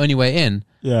might be the only way in.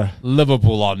 Yeah.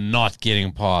 Liverpool are not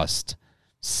getting past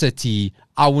City.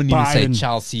 I wouldn't even Bayern. say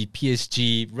Chelsea,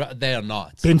 PSG. They are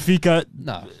not. Benfica.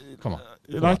 No, come on.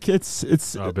 Like, it's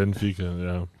Benfica,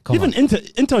 yeah. Come even on.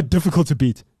 Inter are difficult to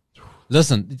beat.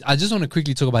 Listen, I just want to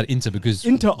quickly talk about Inter because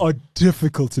Inter are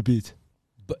difficult to beat.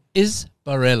 is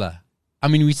Barella. I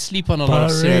mean, we sleep on a lot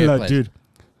of Serie A Barella, players. dude.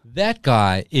 That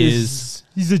guy is.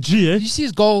 He's a G, eh? Did you see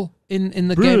his goal in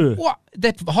the Bro. game? What?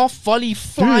 That half volley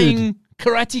flying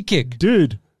karate kick.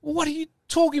 Dude. What are you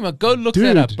talking about? Go look Dude,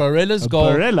 that up. Barella's goal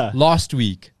Barella. last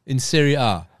week in Serie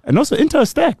A. And also Inter are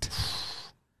stacked.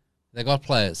 They got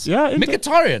players. Yeah, Inter-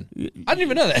 Mkhitaryan. I didn't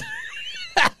even know that.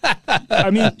 I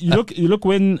mean, you look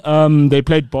when they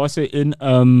played Barca in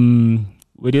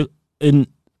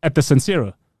at the San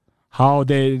Siro, how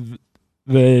they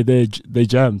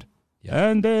jammed. Yeah.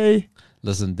 And they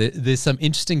Listen, there's some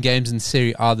interesting games in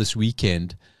Serie A this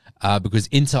weekend because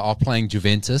Inter are playing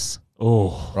Juventus,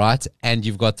 right? And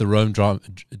you've got the Rome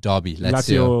derby,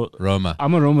 Lazio, Roma.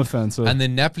 I'm a Roma fan, so And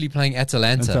then Napoli playing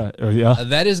Atalanta. yeah,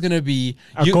 That is going to be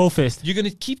a goal fest. You're going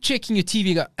to keep checking your TV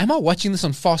and go, am I watching this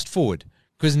on fast forward?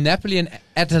 Because Napoli and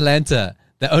Atalanta,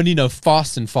 they only know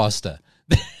fast and faster.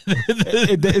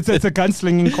 It's a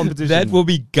gunslinging competition. That will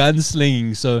be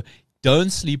gunslinging. So don't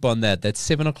sleep on that. That's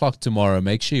 7 o'clock tomorrow.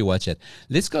 Make sure you watch it.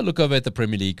 Let's go look over at the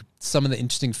Premier League. Some of the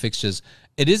interesting fixtures.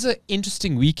 It is an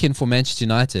interesting weekend for Manchester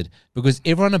United because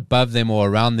everyone above them or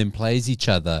around them plays each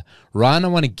other. Ryan, I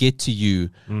want to get to you.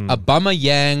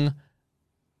 Aubameyang,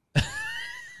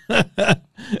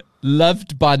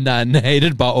 loved by none,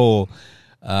 hated by all.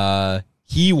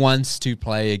 He wants to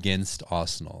play against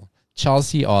Arsenal.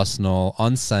 Chelsea, Arsenal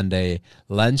on Sunday,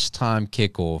 lunchtime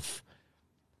kickoff.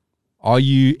 Are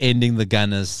you ending the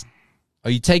Gunners?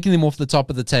 Are you taking them off the top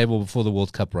of the table before the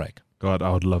World Cup break? God,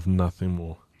 I would love nothing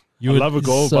more. I love a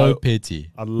goal so by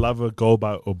petty. I love a goal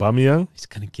by Aubameyang, He's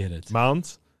going to get it.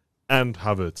 Mount, and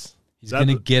Havertz. He's going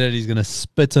to get it. He's going to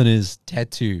spit on his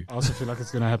tattoo. I also feel like it's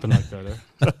going to happen like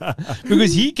that.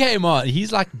 Because he came on.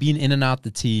 He's like been in and out the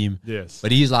team. Yes.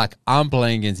 But he's like, I'm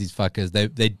playing against these fuckers.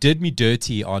 They did me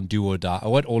dirty on do or die.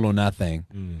 What all or nothing.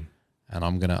 And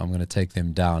I'm gonna take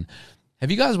them down.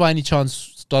 Have you guys by any chance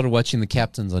started watching The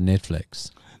Captains on Netflix?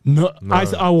 No.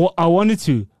 I wanted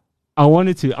to. I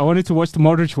wanted to watch the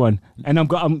Modric one, and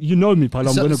you know me, pal.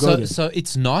 I'm going to go there. So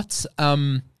it's not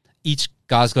each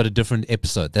guy's got a different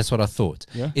episode. That's what I thought.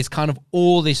 Yeah. It's kind of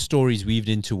all their stories weaved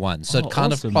into one. So it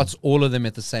kind of plots all of them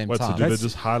at the same time. So do they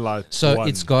just highlight So one?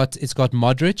 it's got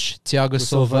Modric, Thiago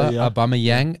Silva, yeah.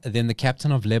 Aubameyang, then the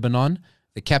captain of Lebanon,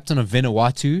 the captain of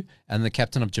Vanuatu, and the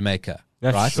captain of Jamaica.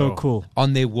 That's right? so cool.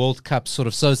 On their World Cup sort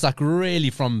of. So it's like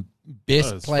really from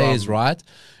best players, right?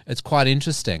 It's quite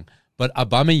interesting. But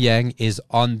Aubameyang is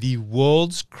on the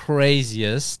world's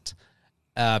craziest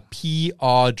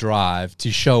PR drive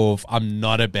to show off I'm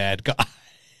not a bad guy.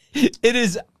 It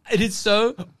is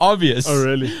so obvious. Oh,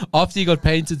 really? After he got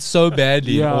painted so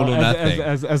badly in All or Nothing.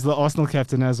 As the Arsenal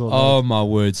captain as well. Oh, my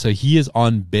word. So he is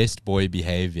on best boy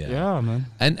behavior. Yeah, man.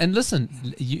 And listen,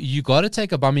 you got to take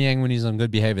Aubameyang when he's on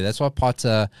good behavior. That's why,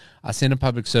 Potter, I sent a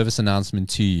public service announcement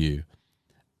to you.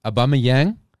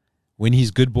 Aubameyang, when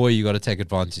he's good boy, you got to take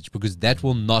advantage because that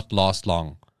will not last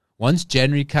long. Once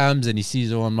January comes and he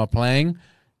sees, oh, I'm not playing,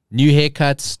 new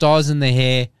haircut, stars in the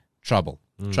hair, trouble.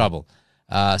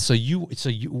 So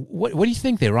what do you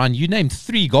think there, Ryan? You named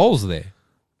 3 goals there.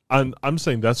 And I'm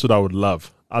saying that's what I would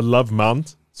love. I'd love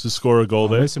Mount to score a goal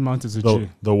there. Mason Mount is a Jew.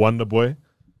 The wonder boy.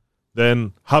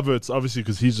 Then Havertz, obviously,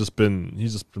 because he's just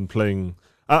been playing.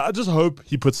 I just hope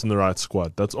he puts in the right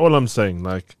squad. That's all I'm saying.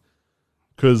 Like,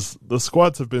 because the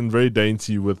squads have been very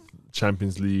dainty with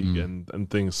Champions League and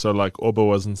things. So like Oba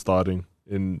wasn't starting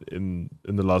in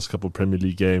the last couple of Premier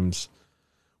League games,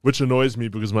 which annoys me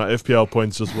because my FPL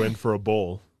points just went for a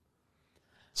ball.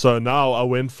 So now I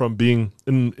went from being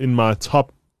in my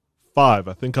top 5.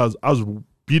 I think I was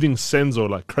beating Senzo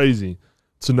like crazy,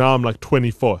 to now I'm like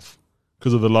 24th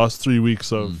because of the last 3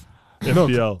 weeks of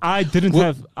FPL.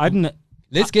 Look,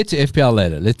 Let's get to FPL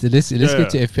later. Let's get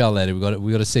to FPL later.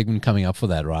 We got a segment coming up for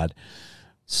that, right?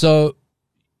 So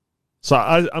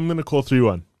I'm gonna call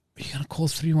 3-1. You're gonna call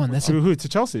 3-1. That's to a who? To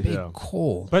Chelsea. big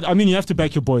call. But I mean, you have to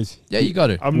back your boys. Yeah, you got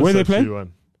to. I'm gonna Where say they play? 3-1.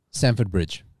 Stamford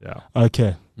Bridge. Yeah.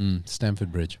 Okay.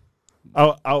 Stamford Bridge.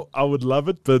 I would love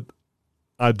it, but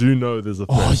I do know there's a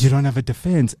threat. Oh, you don't have a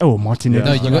defense. Oh,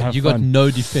 Martinelli. No, you got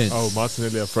no defense. Oh,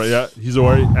 Martinelli up front. Yeah, he's a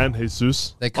worry. And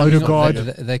Jesus. They're coming Odegaard.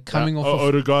 They're coming off.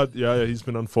 Odegaard. Yeah, he's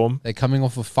been on form. They're coming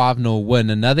off a 5-0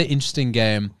 win. Another interesting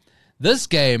game. This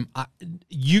game,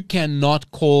 you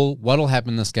cannot call what'll happen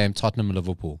in this game. Tottenham and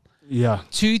Liverpool. Yeah.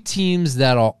 2 teams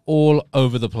that are all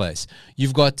over the place.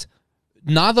 You've got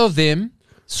neither of them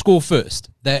score first.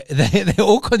 They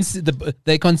all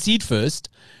concede first,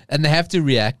 and they have to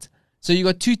react. So you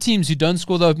got 2 teams who don't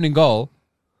score the opening goal.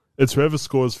 It's whoever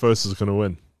scores first is going to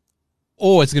win.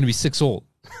 Or it's going to be 6-6.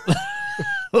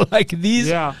 Like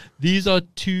these are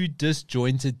 2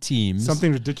 disjointed teams.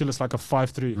 Something ridiculous like a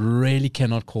 5-3. Really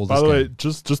cannot call this By the game. way,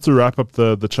 just to wrap up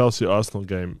the Chelsea Arsenal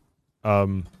game,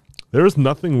 there is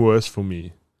nothing worse for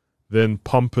me than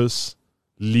pompous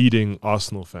leading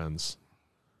Arsenal fans,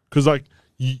 because like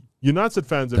United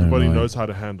fans, everybody knows how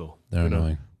to handle. They're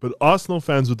annoying. But Arsenal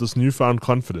fans with this newfound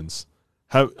confidence.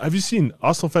 Have you seen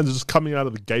Arsenal fans are just coming out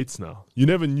of the gates now? You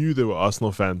never knew they were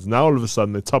Arsenal fans. Now all of a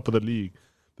sudden they're top of the league.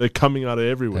 They're coming out of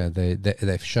everywhere.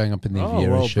 They're showing up in their Oh Vieira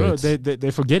well, bro, shirts.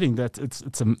 they're forgetting that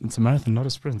it's a marathon, not a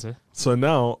sprint. Eh? So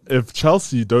now, if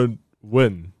Chelsea don't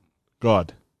win,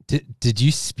 God. Did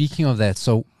you, speaking of that,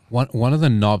 so one of the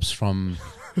knobs from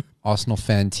Arsenal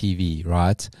Fan TV,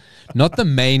 right? Not the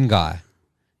main guy.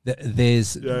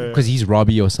 There's because he's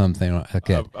Robbie or something. Right?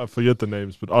 Okay, I forget the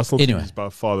names, but Arsenal Anyway. TV is by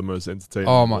far the most entertaining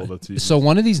oh of all my! the TVs. So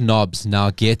one of these knobs now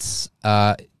gets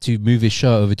to move his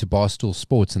show over to Barstool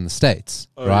Sports in the States,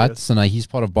 right? Yes. So now he's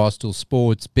part of Barstool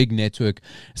Sports, big network.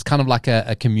 It's kind of like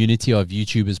a community of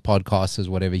YouTubers, podcasters,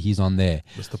 whatever. He's on there.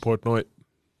 Mr. Portnoy.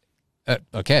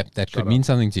 Okay, that could mean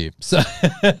something to you. So,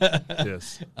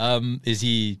 Yes. is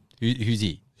he? Who's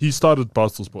he? He started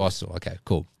Barstool Sports. Barstool. Okay,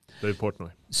 cool. Dave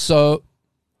Portnoy. So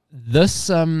this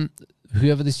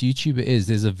whoever this YouTuber is,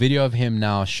 there's a video of him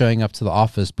now showing up to the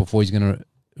office before he's going to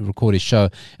record his show,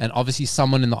 and obviously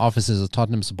someone in the office is a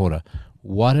Tottenham supporter.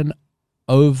 What an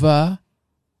overacting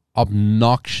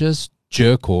obnoxious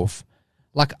jerk off.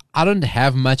 Like, I don't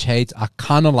have much hate. I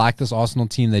kind of like this Arsenal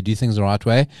team. They do things the right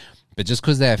way. But just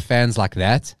because they have fans like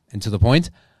that, and to the point,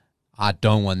 I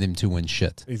don't want them to win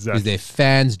shit. Exactly. Because their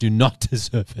fans do not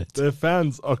deserve it. Their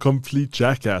fans are complete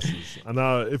jackasses. And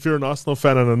now, if you're an Arsenal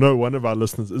fan, and I know one of our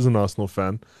listeners is an Arsenal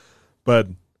fan, but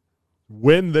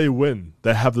when they win,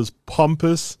 they have this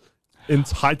pompous,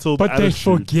 entitled But attitude.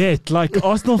 they forget, like,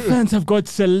 Arsenal fans have got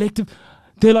selective.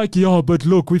 They're like, yeah, but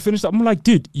look, we finished. I'm like,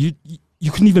 dude, you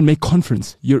couldn't even make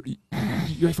conference. You're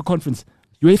UEFA conference.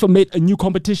 UEFA made a new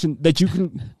competition that you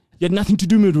had nothing to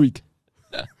do midweek.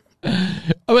 Oh,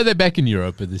 but they're back in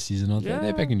Europa this season, aren't they?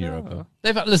 They're back in Europa.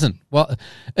 Listen, well,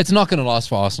 it's not going to last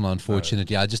for Arsenal,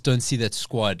 unfortunately. I just don't see that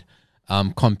squad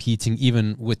competing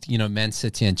even with, Man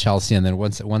City and Chelsea. And then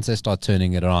once they start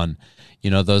turning it on,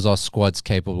 those are squads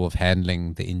capable of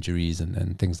handling the injuries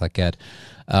and things like that.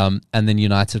 And then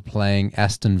United playing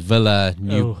Aston Villa,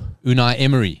 Unai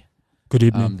Emery. Good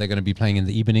evening. They're going to be playing in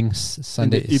the evenings,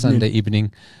 Sunday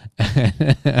evening.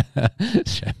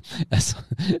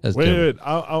 Wait,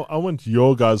 I want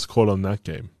your guys' call on that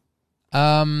game.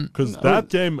 Because that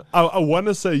game, I want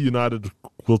to say United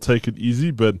will take it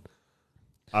easy, but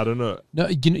I don't know. No,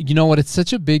 you know what? It's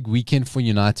such a big weekend for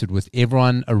United with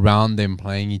everyone around them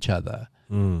playing each other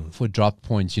for drop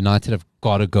points. United have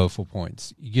got to go for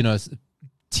points.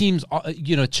 Teams,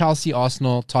 Chelsea,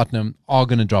 Arsenal, Tottenham are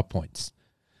going to drop points.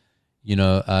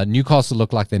 Newcastle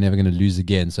look like they're never going to lose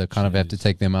again, so kind of have to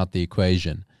take them out the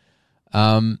equation.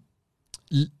 Little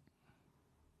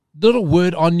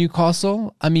word on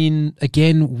Newcastle. I mean,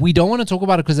 again, we don't want to talk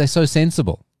about it because they're so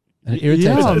sensible. And it irritates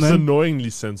Yeah, it's man.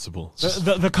 annoyingly sensible.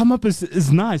 The come up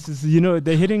is nice.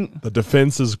 They're hitting. The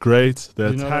defense is great. The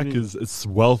You know what attack I mean? it's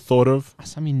well thought of.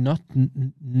 I mean,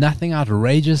 nothing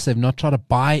outrageous. They've not tried to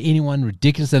buy anyone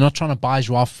ridiculous. They're not trying to buy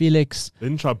Joao Felix. They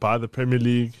didn't try to buy the Premier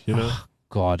League,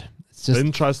 God, it's They just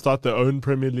didn't try to start their own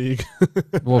Premier League.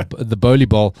 the bowling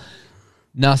ball.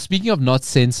 Now, speaking of not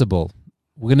sensible,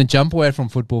 we're going to jump away from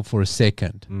football for a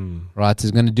second. Right, so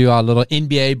we're going to do our little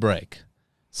NBA break.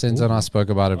 Senzo and I spoke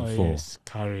about it before. Yes,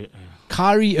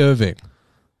 Kyrie Irving.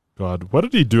 God, what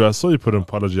did he do? I saw you put an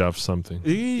apology out for something.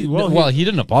 He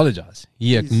didn't apologize.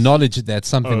 He acknowledged that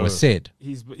something was said.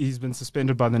 he's been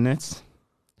suspended by the Nets.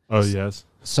 Oh, yes.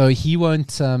 So he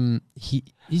won't.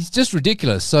 He's just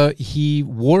ridiculous. So he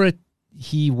wore a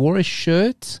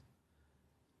shirt.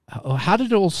 How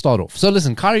did it all start off? So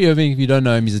listen, Kyrie Irving, if you don't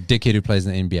know him, he's a dickhead who plays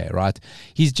in the NBA, right?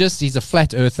 He's a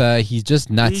flat earther. He's just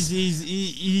nuts.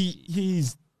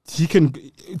 He can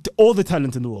all the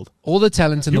talent in the world. All the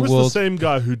talent in He the was world. the same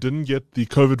guy who didn't get the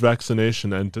COVID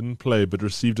vaccination and didn't play, but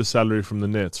received a salary from the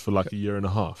Nets for like a year and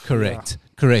a half. Correct.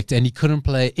 And he couldn't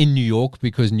play in New York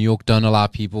because New York don't allow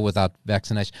people without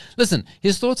vaccination. Listen,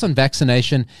 his thoughts on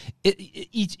vaccination,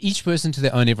 each person to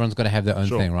their own. Everyone's got to have their own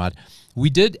thing, right? We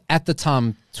did at the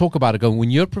time talk about it.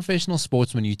 When you're a professional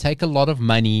sportsman, you take a lot of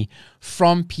money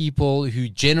from people who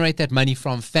generate that money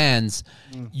from fans.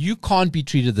 You can't be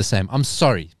treated the same. I'm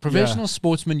sorry. Professional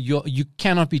sportsmen, you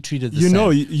cannot be treated the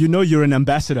same. You know you're an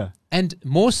ambassador. And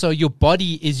more so, your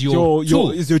body is your tool.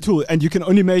 Is your tool, and you can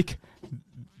only make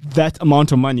that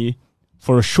amount of money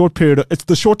for a short period. It's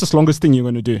the shortest, longest thing you're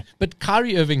going to do. But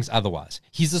Kyrie Irving's otherwise.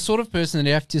 He's the sort of person that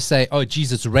you have to say, oh,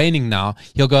 geez, it's raining now.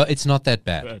 He'll go, it's not that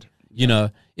bad.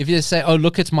 If you say, oh,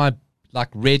 look, it's my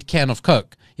red can of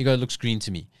Coke. He go, it looks green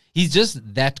to me. He's just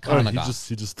that kind of guy.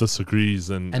 He just disagrees.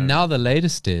 And now the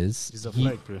latest is He's a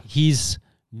flake, bro. He's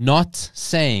not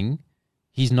saying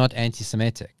he's not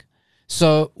anti-Semitic.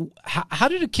 So how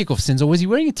did it kick off, Sinzo? Was he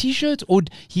wearing a T-shirt or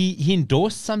he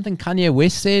endorsed something Kanye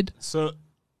West said? So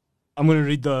I'm going to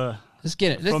read Let's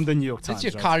get it. from the New York Times.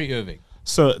 Let's hear Kyrie Irving.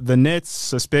 So the Nets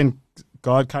suspend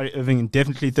guard Kyrie Irving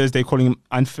indefinitely Thursday, calling him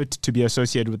unfit to be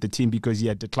associated with the team because he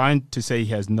had declined to say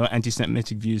he has no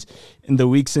anti-Semitic views in the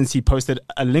week since he posted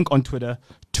a link on Twitter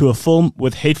to a film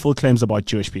with hateful claims about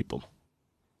Jewish people.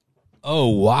 Oh,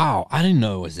 wow. I didn't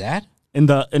know it was that. In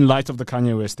light of the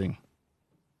Kanye West thing.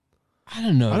 I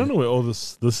don't know. I don't know where all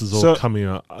this is all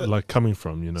coming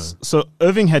from, So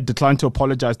Irving had declined to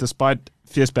apologize despite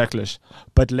fierce backlash.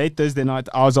 But late Thursday night,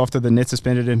 hours after the Nets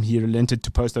suspended him, he relented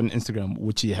to post on Instagram,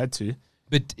 which he had to.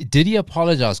 But did he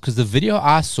apologize? Because the video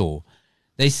I saw,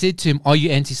 they said to him, are you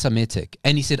anti-Semitic?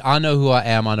 And he said, I know who I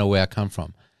am. I know where I come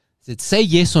from. Said, say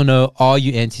yes or no, are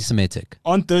you anti-Semitic?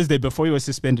 On Thursday, before he was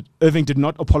suspended, Irving did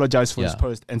not apologize for his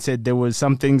post and said there were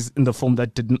some things in the film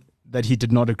that he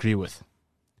did not agree with.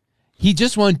 He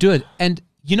just won't do it. And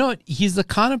you know what? He's the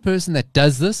kind of person that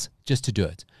does this just to do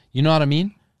it. You know what I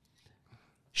mean?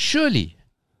 Surely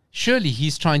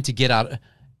he's trying to get out.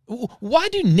 Why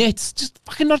do Nets just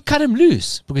fucking not cut him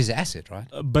loose? Because he's an asset, right?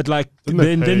 But like Didn't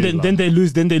they pay, then they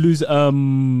lose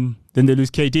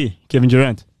KD, Kevin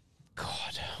Durant.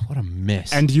 God, what a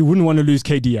mess. And you wouldn't want to lose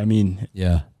KD. I mean,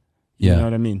 yeah. you know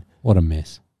what I mean? What a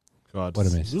mess. God, What a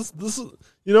mess. This is,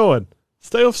 you know what?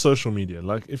 Stay off social media.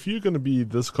 Like, if you're going to be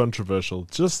this controversial,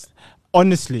 just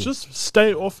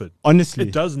stay off it. Honestly.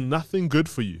 It does nothing good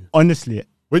for you. Honestly.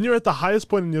 When you're at the highest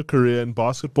point in your career in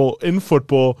basketball, in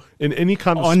football, in any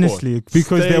kind of Honestly, sport,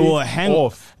 because they will hang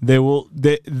off.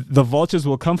 The vultures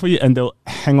will come for you and they'll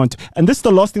hang on to. And this is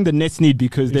the last thing the Nets need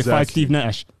because they fight Steve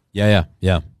Nash. Yeah.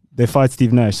 They fight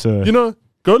Steve Nash. So You know,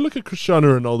 go look at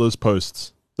Cristiano Ronaldo's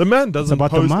posts. The man doesn't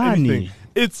about the post money. anything.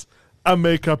 It's a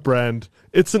makeup brand.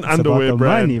 It's an about underwear the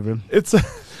brand. money, bro. It's a,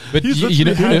 But he's you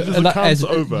know, literally had his like, accounts as-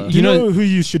 over. You know who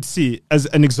you should see as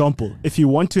an example? If you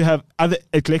want to have other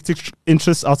eclectic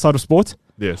interests outside of sport,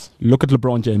 Yes. look at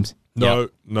LeBron James. No.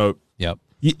 Yep.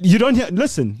 You don't hear.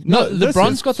 Listen. No, listen.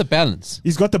 LeBron's got the balance.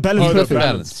 He's got the balance Oh, perfect.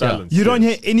 balance, You don't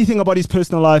hear anything about his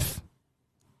personal life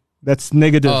that's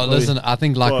negative. Oh, listen, I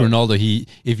think like Well- Ronaldo,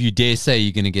 if you dare say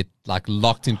you're going to get like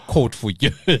locked in court for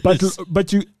years. But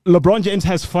LeBron James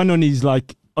has fun on his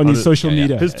social yeah, yeah.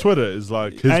 media His Twitter is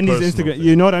like his and his personal Instagram. thing.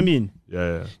 You know what I mean?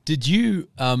 Yeah. Did you,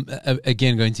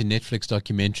 again, going to Netflix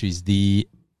documentaries, the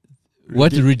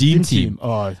Redeem Team?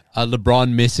 Oh,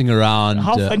 LeBron messing around.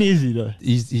 how funny is he though?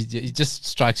 He just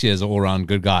strikes you as an all-round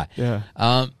good guy.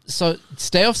 Yeah. So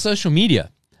stay off social media.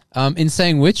 In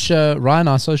saying which, Ryan,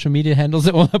 our social media handles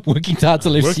it all up. Working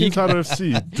Title FC. Working Title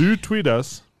FC. Do tweet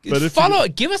us. But if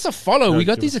Give us a follow. Yeah, We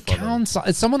got give these us a follow. accounts.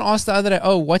 Someone asked the other day,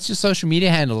 "Oh, what's your social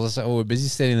media handles?" I said, "Oh, we're busy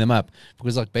setting them up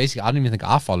because, like, basically, I don't even think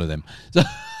I follow them." So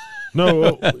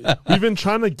No, we've been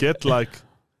trying to get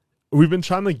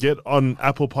on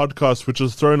Apple Podcasts, which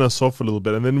has thrown us off a little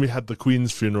bit. And then we had the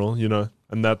Queen's funeral,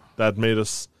 and that made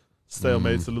us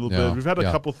stalemates a little yeah, bit. We've had a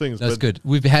yeah. couple things. that's but good.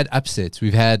 We've had upsets.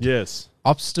 We've had Yes.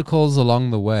 obstacles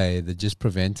along the way that just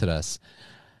prevented us.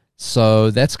 So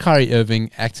that's Kyrie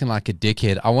Irving acting like a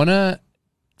dickhead. I want to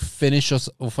finish us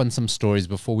off on some stories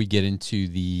before we get into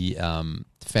the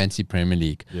fancy Premier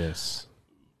League. Yes.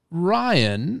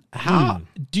 Ryan, how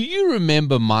do you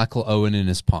remember Michael Owen in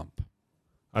his pomp?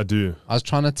 I do. I was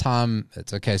trying to time.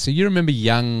 It's okay. So you remember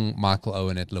young Michael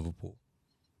Owen at Liverpool?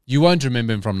 You won't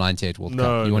remember him from '98 World No,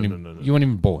 Cup. You weren't no, even, no, no. You weren't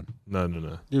even born.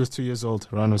 No. He was 2 years old.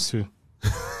 Ryan was 2.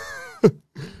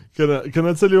 Can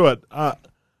I tell you what?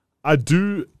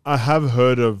 I have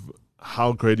heard of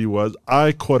how great he was.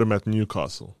 I caught him at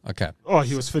Newcastle. Okay. Oh,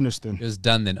 he was finished then. It was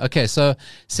done then. Okay, so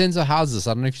Senzo, how's this?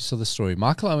 I don't know if you saw the story.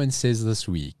 Michael Owen says this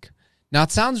week. Now,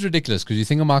 it sounds ridiculous because you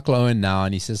think of Michael Owen now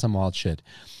and he says some wild shit.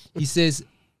 He says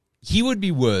he would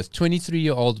be worth,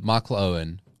 23-year-old Michael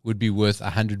Owen would be worth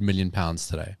 £100 million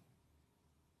today.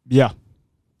 Yeah.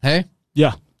 Hey?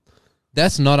 Yeah.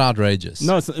 That's not outrageous.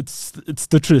 No, it's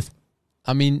the truth.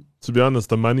 I mean, To be honest,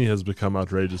 the money has become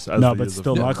outrageous. As No, the but years have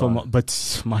still, gone by.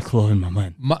 Michael Owen, my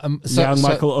man.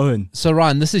 Michael Owen. So,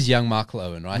 Ryan, this is young Michael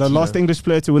Owen, right? The last English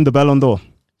player to win the Ballon d'Or.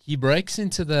 He breaks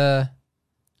into the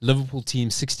Liverpool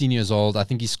team, 16 years old. I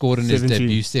think he scored in his 17.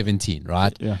 debut, 17,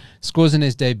 right? Yeah. Scores in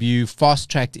his debut,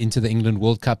 fast-tracked into the England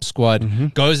World Cup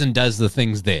squad, goes and does the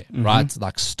things there, right?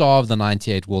 Like star of the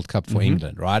 98 World Cup for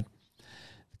England, right?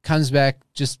 Comes back,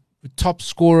 just top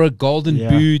scorer, golden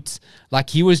boot. Like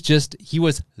he was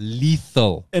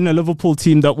lethal. In a Liverpool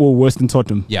team that were worse than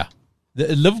Tottenham. Yeah.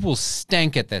 The Liverpool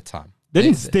stank at that time. They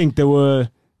didn't stink. They were,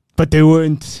 but they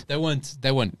weren't. They weren't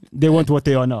What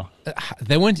they are now.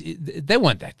 They weren't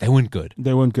that. They weren't good.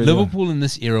 They weren't good. Liverpool in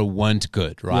this era weren't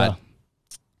good, right? Yeah.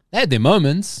 They had their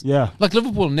moments. Yeah. Like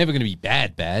Liverpool are never going to be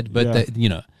bad, but Yeah.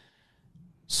 they.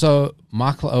 So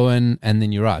Michael Owen, and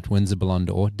then you're right, wins the Ballon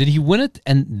d'Or. Did he win it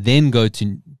and then go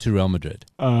to Real Madrid?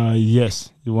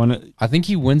 Yes. You want it? I think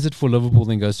he wins it for Liverpool,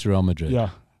 then goes to Real Madrid. Yeah.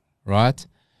 Right?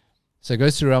 So he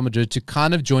goes to Real Madrid to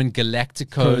kind of join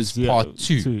Galacticos Part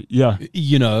 2.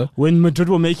 Yeah. When Madrid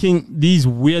were making these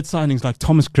weird signings like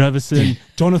Thomas Gravison,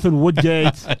 Jonathan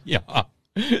Woodgate. Yeah.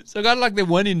 So kind of like there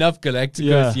weren't enough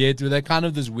Galacticos yet, where they're kind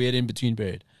of this weird in-between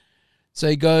period. So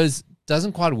he goes,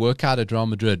 doesn't quite work out at Real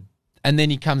Madrid. And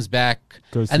then he comes back.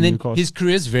 And then Newcastle. his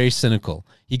career is very cynical.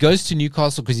 He goes to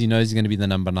Newcastle because he knows he's going to be the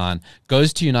number 9.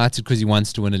 Goes to United because he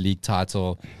wants to win a league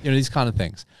title. These kind of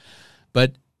things.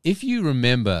 But if you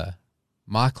remember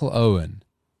Michael Owen,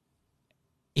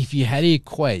 if you had to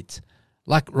equate,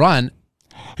 like Ryan.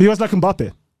 He was like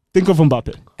Mbappe. Think of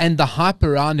Mbappe. And the hype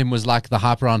around him was like the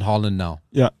hype around Haaland now.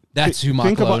 Yeah. That's who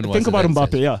Michael Owen was. Think about at that Mbappe,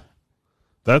 stage. yeah.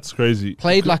 That's crazy.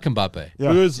 Played like Mbappe. Yeah.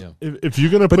 Because if you're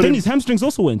going to put But then him, his hamstrings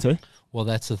also went, eh? Well,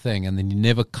 that's the thing. And then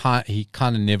he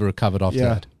kind of never recovered after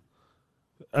that.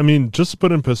 I mean, just to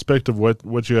put in perspective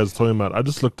what you guys are talking about, I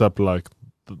just looked up like,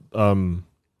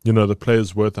 the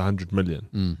players worth 100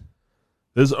 million.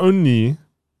 There's only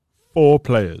 4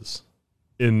 players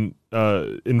in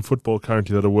football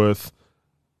currently that are worth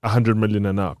 100 million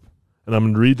and up, and I'm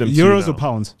going to read them. Euros or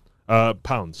pounds?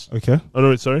 Pounds. Okay. Oh no,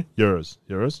 wait, sorry, euros.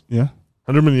 Yeah.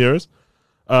 100 million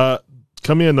euros.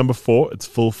 Coming in number 4, it's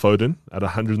Phil Foden at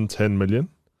 110 million.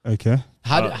 Okay.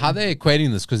 How are they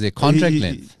equating this? Because their contract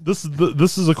length.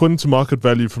 This is according to market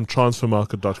value from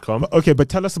transfermarket.com. Okay, but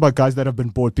tell us about guys that have been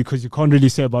bought, because you can't really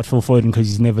say about Phil Foden because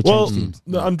he's never changed teams.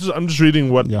 No, I'm just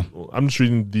reading I'm just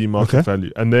reading the market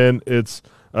value, and then it's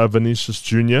Vinicius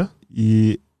Junior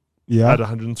at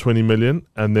 120 million,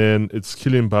 and then it's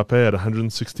Kylian Mbappe at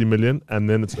 160 million, and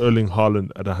then it's Erling Haaland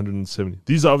at 170.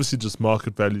 These are obviously just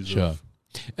market values. Sure.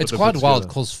 It's quite wild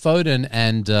because Foden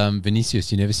and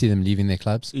Vinicius, you never see them leaving their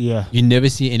clubs. Yeah, you never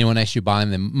see anyone actually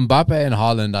buying them. Mbappe and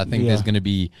Haaland, I think there's going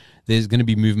to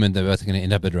be movement. They're both going to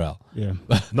end up at Real. Yeah.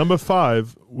 Number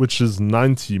 5, which is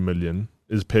 90 million,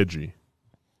 is Pedri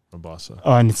from Barca.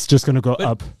 Oh, and it's just going to go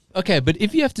up. Okay, but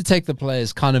if you have to take the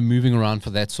players kind of moving around for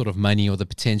that sort of money or the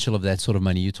potential of that sort of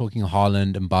money, you're talking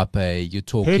Haaland, Mbappe, you're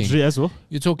talking Pedri as well.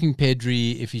 You're talking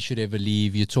Pedri if he should ever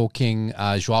leave. You're talking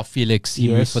Joao Felix, he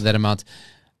moved for that amount.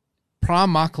 Prime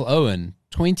Michael Owen,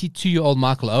 22-year-old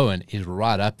Michael Owen is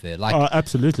right up there. Like,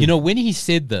 absolutely. When he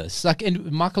said this, like,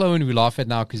 and Michael Owen, we laugh at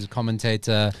now because he's a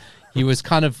commentator. He was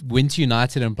kind of went to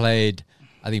United and played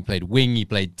wing, he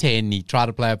played 10, he tried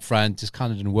to play up front, just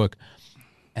kind of didn't work.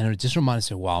 And it just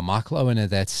reminded me, wow, Michael Owen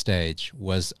at that stage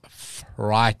was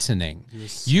frightening.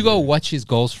 You go watch his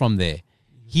goals from there.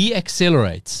 He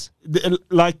accelerates.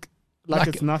 Like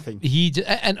it's nothing.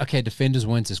 Defenders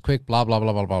weren't as quick, blah, blah,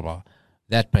 blah, blah, blah, blah.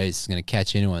 That pace is going to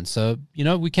catch anyone. So,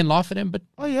 we can laugh at him, but...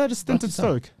 Oh, yeah, the stint at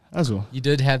Stoke as well. You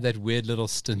did have that weird little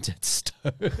stint at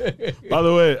Stoke. By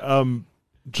the way,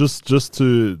 just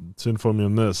to inform you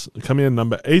on this, coming in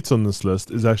number 8 on this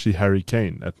list is actually Harry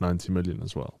Kane at 90 million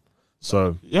as well.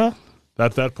 So yeah,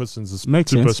 that puts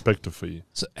into perspective for you.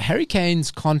 So Harry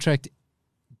Kane's contract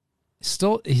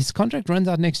his contract runs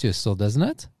out next year still, doesn't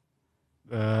it?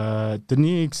 Didn't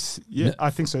he? No, I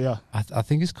think so. Yeah, I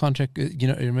think his contract.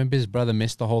 Remember his brother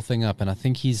messed the whole thing up, and I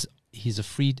think he's a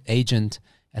free agent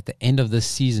at the end of this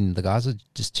season. The guys are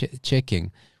just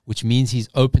checking, which means he's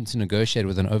open to negotiate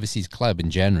with an overseas club in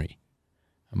January.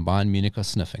 And Bayern Munich are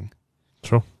sniffing.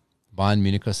 Sure. Bayern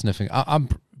Munich are sniffing.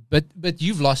 But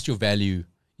you've lost your value.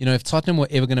 If Tottenham were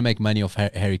ever going to make money off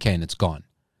Harry Kane, it's gone.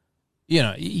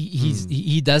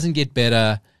 He doesn't get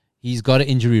better. He's got an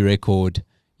injury record.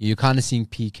 You're kind of seeing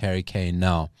peak Harry Kane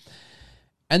now.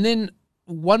 And then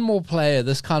one more player.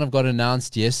 This kind of got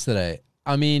announced yesterday.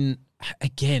 I mean,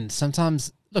 again,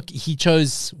 sometimes, look, he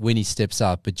chose when he steps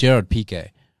out, but Gerard Piqué.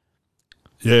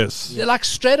 Yes. They're like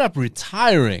straight up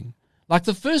retiring. Like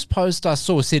the first post I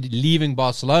saw said leaving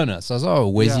Barcelona. So I was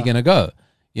like, where's he going to go?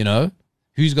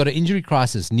 Who's got an injury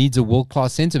crisis, needs a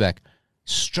world-class centre-back.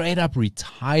 Straight up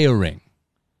retiring.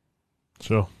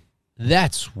 Sure.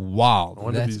 That's wild. I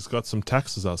wonder if he's got some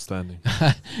taxes outstanding.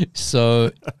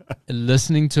 So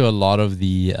listening to a lot of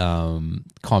the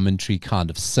commentary kind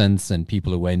of since, and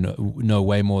people who know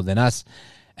way more than us,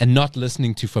 and not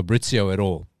listening to Fabrizio at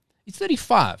all. He's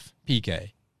 35,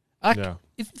 PK.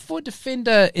 If for a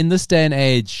defender in this day and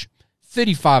age,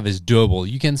 35 is doable.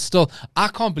 You can still... I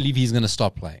can't believe he's going to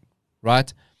stop playing,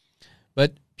 right?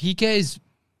 But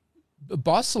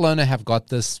Barcelona have got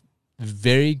this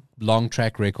very long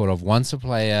track record of once a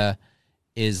player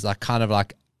is kind of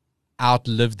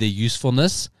outlived their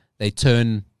usefulness, they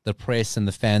turn the press and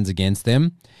the fans against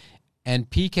them. And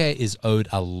Piqué is owed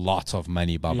a lot of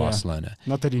money by Barcelona.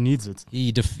 Not that he needs it.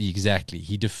 Exactly.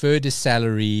 He deferred his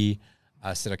salary.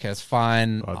 I said, okay, it's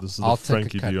fine. This is the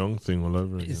Frankie de Jong thing all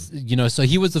over again. So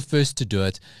he was the first to do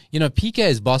it. Piqué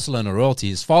is Barcelona royalty.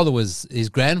 His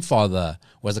grandfather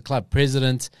was a club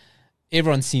president.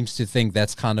 Everyone seems to think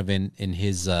that's kind of in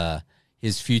his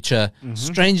future. Mm-hmm.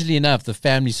 Strangely enough, the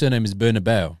family surname is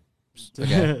Bernabeu.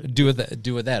 Okay, do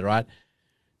with that, right?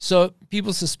 So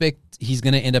people suspect he's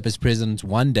going to end up as president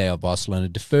one day of Barcelona,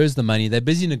 defers the money. They're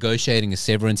busy negotiating a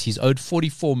severance. He's owed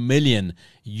 44 million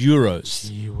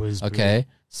euros. Okay,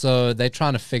 so they're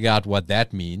trying to figure out what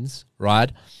that means,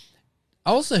 right? I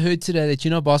also heard today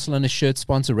that, Barcelona's shirt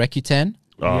sponsor, Rakuten?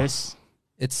 Oh. Yes.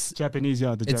 It's Japanese,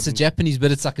 It's a Japanese,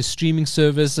 but it's like a streaming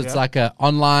service. It's like a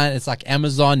online. It's like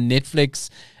Amazon,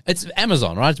 Netflix. It's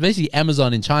Amazon, right? It's basically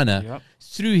Amazon in China. Yep.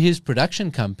 Through his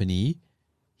production company,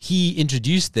 he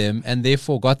introduced them and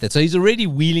therefore got that. So he's already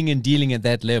wheeling and dealing at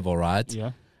that level, right?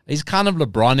 Yeah. He's kind of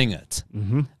LeBroning it,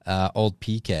 old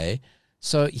PK.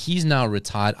 So he's now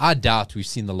retired. I doubt we've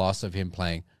seen the last of him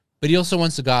playing, but he also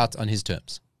wants to go out on his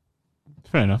terms.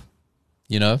 Fair enough.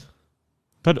 You know?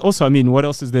 But also, I mean, what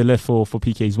else is there left for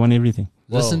PK? He's won everything.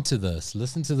 Listen to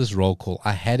this roll call.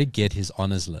 I had to get his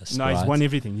honours list. No, he's won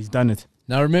everything. He's done it.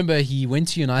 Now remember, he went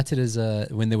to United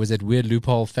when there was that weird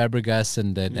loophole, Fabregas,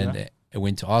 and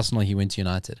went to Arsenal. He went to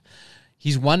United.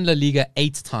 He's won La Liga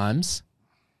 8 times.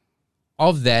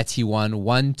 Of that, he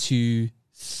won 3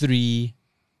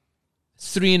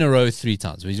 in a row 3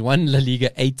 times. So he's won La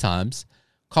Liga 8 times,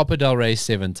 Copa del Rey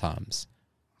 7 times,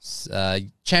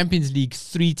 Champions League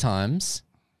 3 times,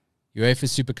 UEFA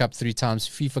Super Cup 3 times,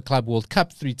 FIFA Club World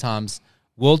Cup 3 times,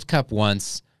 World Cup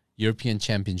once, European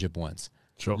Championship once.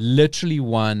 Sure. Literally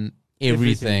won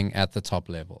everything at the top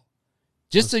level.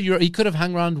 Just he could have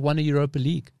hung around, won a Europa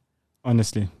League.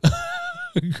 Honestly.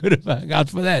 He could have hung out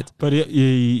for that. But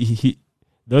he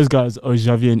those guys owe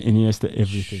Xavi and Iniesta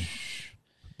everything.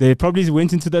 They probably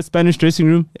went into that Spanish dressing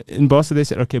room in Barca. They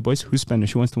said, "Okay, boys, who's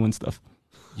Spanish? Who wants to win stuff?"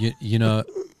 The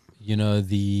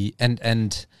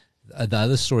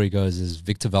other story goes is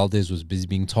Victor Valdez was busy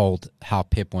being told how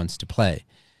Pep wants to play,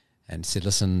 and said,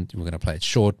 "Listen, we're going to play it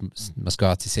short. Must go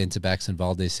out to centre backs." And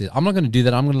Valdez said, "I'm not going to do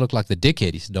that. I'm going to look like the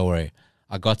dickhead." He said, "Don't worry,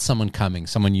 I got someone coming,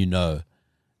 someone you know,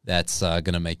 that's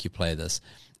going to make you play this."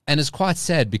 And it's quite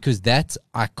sad because that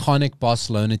iconic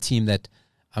Barcelona team that,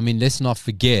 I mean, let's not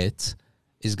forget,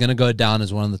 is going to go down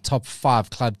as one of the top 5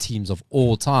 club teams of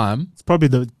all time. It's probably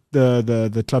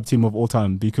the club team of all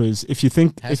time, because if you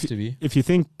think if you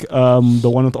think the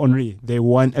one with Henry, they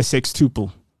won a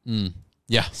sextuple.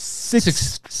 Yeah, six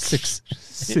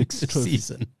in a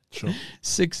season. Sure.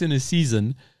 6 in a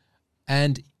season,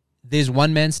 and there's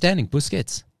one man standing,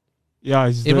 Busquets.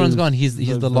 Yeah, everyone's gone. He's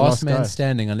the last man guy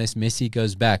standing, unless Messi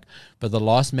goes back. But the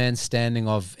last man standing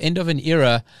of end of an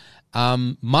era.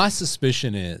 My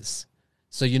suspicion is,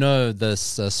 so you know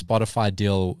this Spotify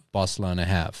deal Barcelona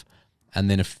have, and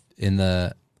then if in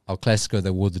the El Clasico they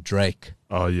wore the Drake.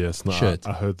 Oh yes, no, shirt.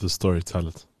 I heard the story. Tell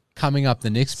it. Coming up the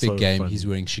next big game, funny. He's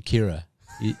wearing Shakira.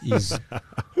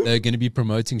 They're going to be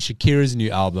promoting Shakira's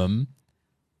new album.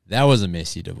 That was a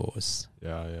messy divorce.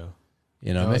 Yeah.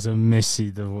 You know, that was a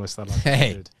messy divorce.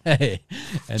 Hey,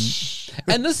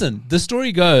 and listen, the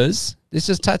story goes, let's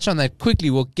just touch on that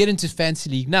quickly. We'll get into Fantasy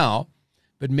League now,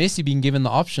 but Messi being given the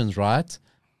options, right?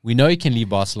 We know he can leave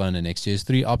Barcelona next year. His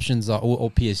 3 options are, or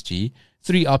PSG.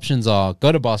 3 options are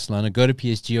go to Barcelona, go to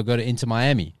PSG, or go to Inter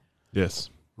Miami.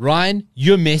 Yes. Ryan,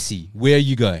 you're Messi. Where are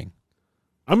you going?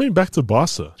 I mean, back to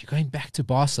Barca. You're going back to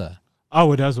Barca. I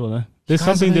would as well. There's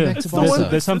something there.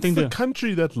 There's something there. It's the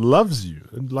country that loves you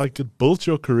and like it built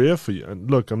your career for you.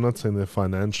 And look, I'm not saying their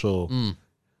financial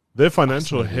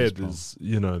head is,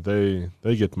 you know, they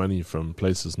get money from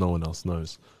places no one else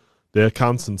knows. Their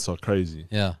accountants are crazy.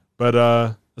 Yeah. But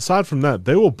aside from that,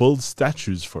 they will build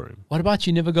statues for him. What about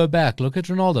you never go back? Look at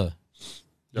Ronaldo.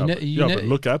 But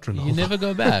look at Ronaldo. You never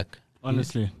go back.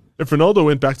 Honestly. If Ronaldo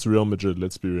went back to Real Madrid,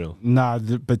 let's be real. Nah,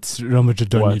 but Real Madrid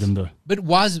don't need him though. But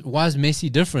why is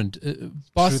Messi different?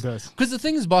 Because the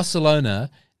thing is, Barcelona,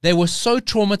 they were so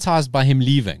traumatized by him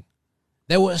leaving.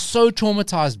 They were so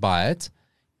traumatized by it.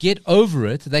 Get over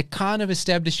it. They're kind of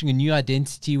establishing a new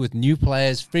identity with new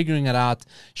players, figuring it out.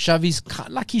 Xavi's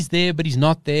like he's there, but he's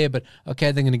not there. But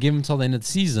okay, they're going to give him until the end of the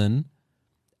season.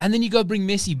 And then you go bring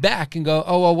Messi back and go,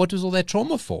 oh, well, what was all that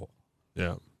trauma for?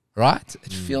 Yeah. Right?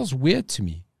 It feels weird to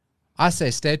me. I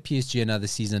say stay at PSG another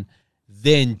season,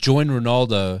 then join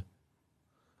Ronaldo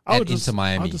at Inter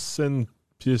Miami. I'll just send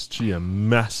PSG a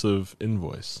massive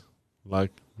invoice. Like,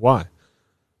 why?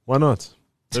 Why not?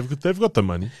 They've got the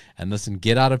money. And listen,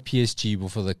 get out of PSG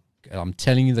before I'm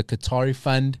telling you, the Qatari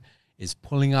fund is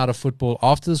pulling out of football.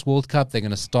 After this World Cup, they're going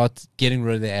to start getting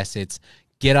rid of their assets.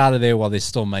 Get out of there while there's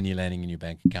still money landing in your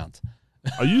bank account.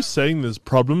 Are you saying there's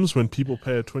problems when people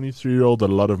pay a 23-year-old a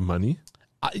lot of money?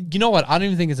 You know what? I don't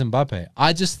even think it's Mbappe.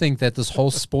 I just think that this whole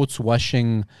sports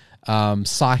washing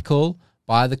cycle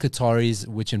by the Qataris,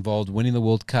 which involved winning the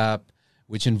World Cup,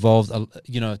 which involved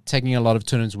taking a lot of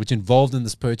tournaments, which involved in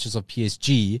this purchase of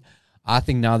PSG. I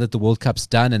think now that the World Cup's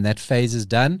done and that phase is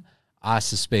done, I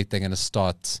suspect they're going to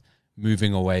start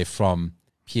moving away from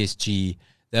PSG.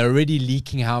 They're already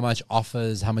leaking how much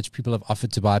people have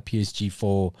offered to buy PSG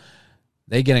for.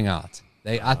 They're getting out.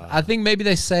 I think maybe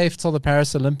they saved till the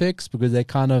Paris Olympics because they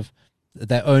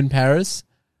own Paris.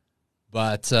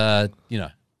 But, I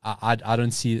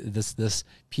don't see this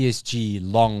PSG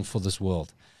long for this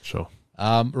world. Sure.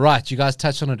 Right. You guys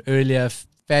touched on it earlier.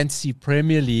 Fantasy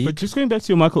Premier League. But just going back to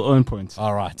your Michael Owen point.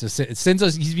 All right. So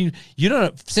Senzo's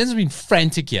been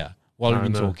frantic here while we've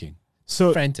been talking.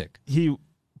 So frantic.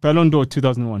 Ballon d'Or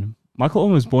 2001. Michael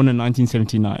Owen was born in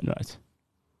 1979, right?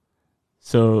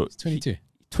 So He's 22.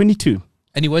 22.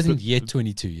 And he wasn't yet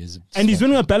 22 years. And he's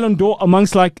winning a Ballon d'Or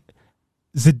amongst like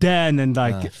Zidane and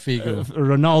like Figo.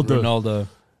 Ronaldo.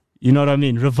 You know what I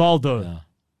mean? Rivaldo, Yeah.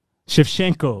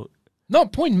 Shevchenko. No,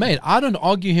 point made. I don't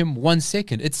argue him 1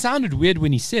 second. It sounded weird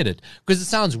when he said it because it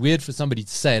sounds weird for somebody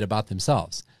to say it about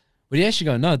themselves. But he actually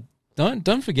go, no,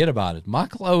 don't forget about it.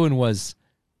 Michael Owen was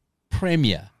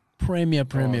premier. Upper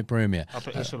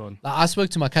echelon. I spoke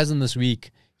to my cousin this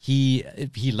week. He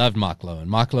loved Michael Owen.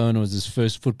 Michael Owen was his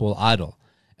first football idol.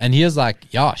 And he was like,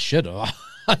 yeah, shit.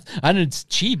 And it's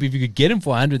cheap. If you could get him for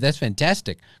 100, that's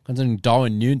fantastic. Considering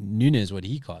Darwin Núñez, what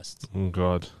he costs. Oh,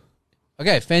 God.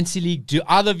 Okay, Fantasy League. Do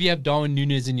either of you have Darwin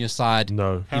Núñez in your side?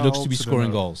 No. He looks to be Hell to the scoring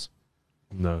no. goals.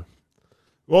 No.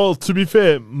 Well, to be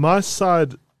fair, my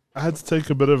side, I had to take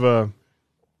a bit of a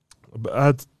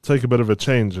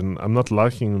change, and I'm not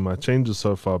liking my changes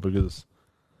so far because,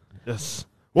 yes.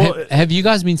 Well, Have you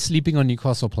guys been sleeping on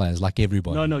Newcastle players like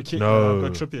everybody? No. I've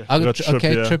got Trippier. I got, got Trippier.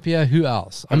 Okay, Trippier. Who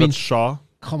else? I mean, Shaw.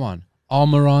 Come on.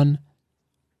 Almiron.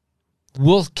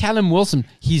 Callum Wilson.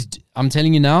 I'm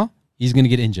telling you now, he's going to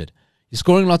get injured. He's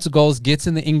scoring lots of goals, gets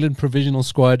in the England provisional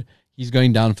squad. He's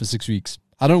going down for 6 weeks.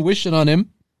 I don't wish it on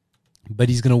him, but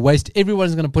he's going to waste.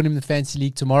 Everyone's going to put him in the Fantasy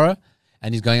League tomorrow,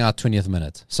 and he's going out 20th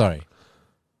minute. Sorry.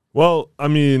 Well, I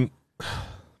mean,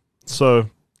 so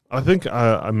I think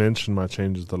I mentioned my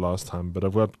changes the last time, but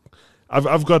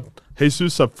I've got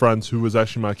Jesus up front, who was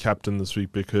actually my captain this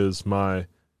week because my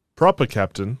proper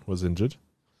captain was injured.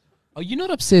 Are you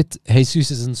not upset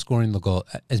Jesus isn't scoring the goal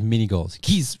as many goals?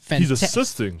 He's fantastic. He's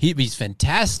assisting. He's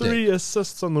fantastic. 3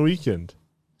 assists on the weekend.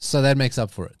 So that makes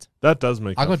up for it. That does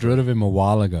make. I got rid of him a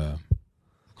while ago.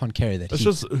 Can't carry that. It's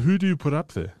just, who do you put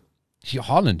up there?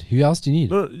 Holland. Who else do you need?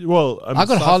 No, well, I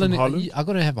got Holland. I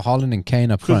got to have Holland and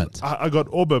Kane up front. I got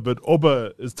Oba, but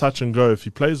Oba is touch and go if he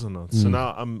plays or not. So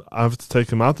now I have to take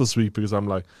him out this week because I'm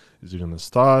like, is he going to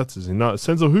start? Is he not?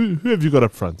 Senzo, who have you got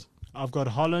up front? I've got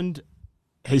Holland,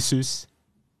 Jesus,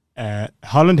 and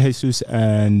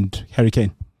Harry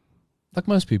Kane. Like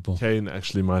most people. Kane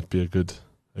actually might be a good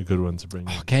one to bring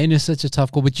in. Kane is such a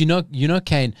tough call, but you know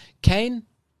Kane. Kane,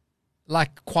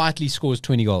 like, quietly scores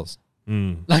 20 goals.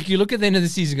 Like, you look at the end of the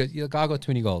season, you go, the guy got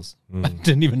 20 goals. I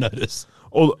didn't even notice.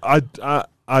 Oh,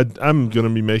 I'm going to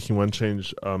be making one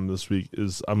change this week.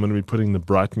 Is I'm going to be putting the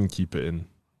Brighton keeper in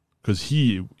because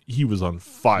he was on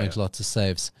fire. Makes lots of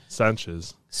saves.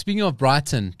 Sanchez. Speaking of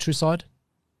Brighton, Trussard.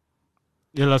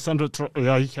 Yeah, Lissandro.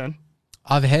 Yeah, he can.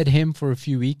 I've had him for a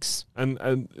few weeks. And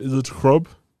is it Krob?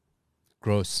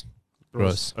 Gross. Oh,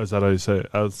 is that how you say it?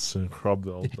 It's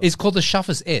Krob. It's called the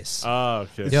Schaffers S. Ah,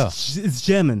 okay. Yeah. It's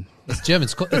German. It's German.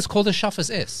 It's called the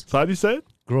Schaffers S. So how do you say it?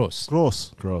 Gross.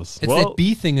 Gross. Gross. It's that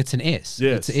B thing. It's an S.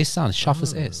 Yes. It's an S sound.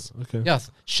 Schaffers S. Okay. Yeah.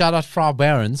 Shout out Frau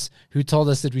Barons, who told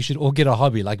us that we should all get a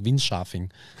hobby like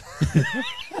Windschaffing.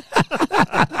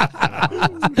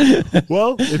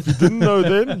 Well, if you didn't know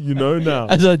then, you know now.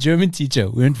 As our German teacher,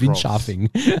 we went Windschaffing.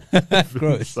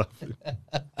 Gross.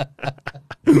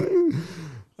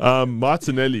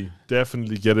 Martinelli,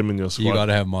 definitely get him in your squad. You got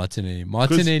to have Martinelli.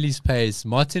 Martinelli's pace.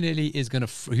 Martinelli is going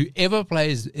to, whoever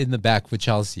plays in the back for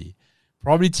Chelsea,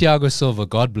 probably Thiago Silva,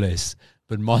 God bless.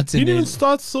 But He Martinelli, didn't even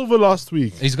start Silva last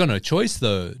week. he's got no choice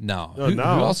though now. No, Who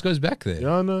now. else goes back there?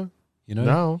 Yeah, I know. You know,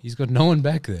 now. he's got no one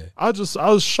back there. I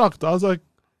was shocked. I was like,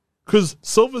 because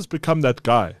Silva's become that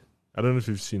guy. I don't know if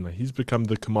you've seen that. He's become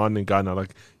the commanding guy now.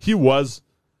 Like he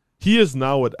is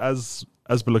now what as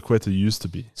Belaqueta used to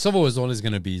be. Silva was always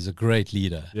going to be. He's a great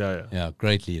leader. Yeah.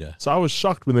 Great leader. So I was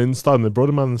shocked when they didn't start and they brought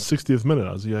him out in the 60th minute.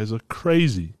 I was like, you guys are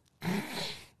crazy.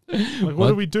 Like,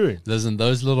 what are we doing? Listen,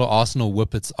 those little Arsenal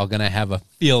whippets are going to have a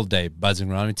field day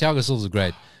buzzing around. I mean, Thiago Silva's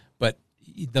great, but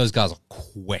those guys are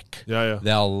quick. Yeah.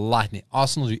 They're lightning.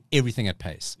 Arsenal do everything at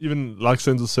pace. Even like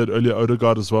Senzo said earlier,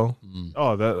 Odegaard as well.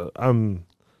 Oh, that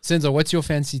Senzo, what's your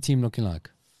fancy team looking like?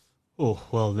 Oh,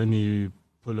 well, let me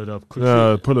pull it up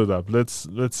quickly. pull it up. Let's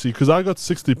see. Because I got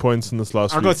 60 points in this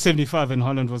last I week. got 75 and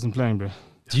Holland wasn't playing, bro.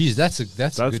 Jeez, that's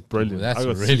good. brilliant. That's I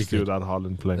got really 60 good. without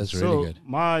Haaland playing. That's So really good.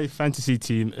 my fantasy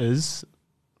team is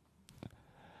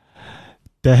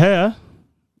De Gea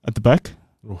at the back.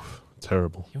 Oof,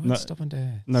 terrible. You No, won't stop on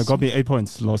there. No, got me 8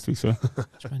 points last week, so.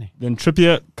 It's funny. Then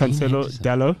Trippier, Cancelo, Henderson.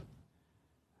 Dallo,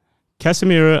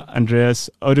 Casemiro, Andreas,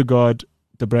 Odegaard,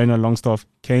 De Bruyne, Longstaff,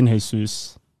 Kane,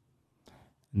 Jesus,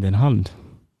 and then Haaland.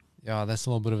 Yeah, that's a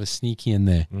little bit of a sneaky in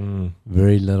there.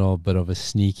 Very little bit of a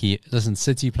sneaky. Listen,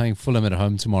 City playing Fulham at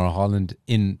home tomorrow. Haaland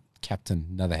in captain,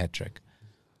 another hat trick.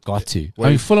 Got to. I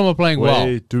mean, Fulham are playing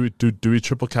well. Do we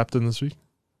triple captain this week?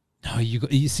 No,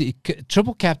 you see,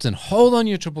 triple captain. Hold on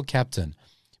your triple captain,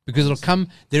 because it'll come.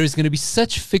 There is going to be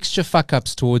such fixture fuck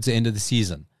ups towards the end of the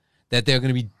season that they're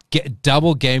going to be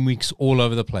double game weeks all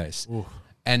over the place. Ooh.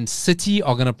 And City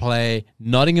are going to play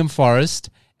Nottingham Forest,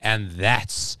 and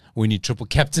that's when you triple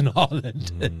captain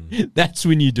Haaland. That's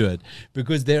when you do it,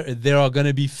 because there are going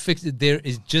to be fixed. There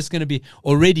is just going to be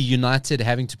already United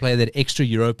having to play that extra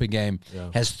Europa game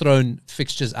has thrown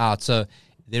fixtures out, so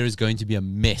there is going to be a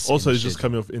mess. Also, he's just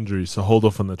coming off injury, so hold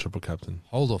off on the triple captain.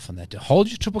 Hold off on that. Hold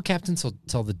your triple captain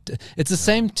till the. It's the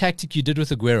same tactic you did with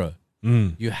Aguero.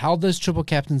 You held those triple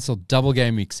captains till double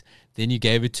game weeks, then you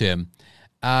gave it to him.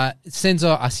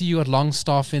 Senzo, I see you got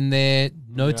Longstaff in there.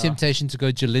 No temptation to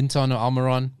go Jolinton or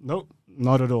Almiron? Nope,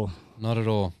 not at all. Not at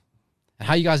all. And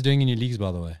how are you guys doing in your leagues,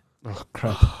 by the way? Oh,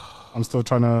 crap. I'm still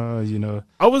trying to,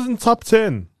 I was in top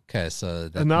 10. Okay, so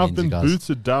that And now I've means been you guys,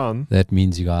 booted down. that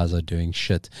means you guys are doing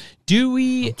shit. Do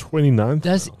we... 29th.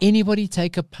 Does anybody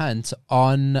take a punt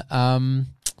on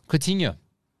Coutinho?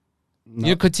 No.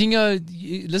 You know,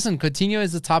 listen, Coutinho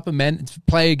is the type of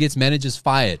player who gets managers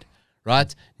fired.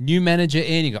 Right? New manager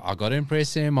in, you go, I got to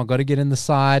impress him. I got to get in the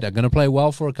side. I'm going to play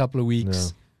well for a couple of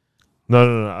weeks.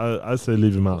 No. I say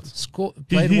leave him out.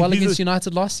 Played well against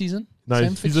United last season. No, Same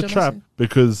he's a fixture trap last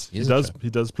because He is a trap.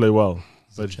 he does play well,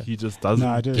 but he just doesn't.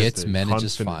 No, it is. Gets Can't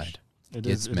managers finish. fired. It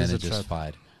Gets is a managers trap.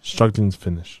 fired. Struggling to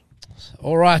finish.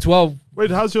 All right. Well,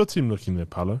 Wait, how's your team looking there,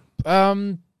 Paolo?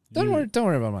 don't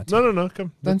worry about my team. No.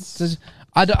 Come.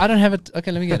 I don't have it.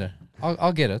 Okay, let me get it.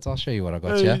 I'll get it. I'll show you what I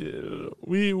got. Yeah.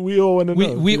 We all want to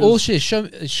know. We all share.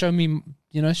 Show me.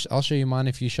 I'll show you mine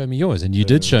if you show me yours, and you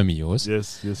did show me yours.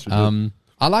 Yes, we did.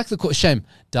 I like the shame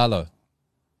Dallo.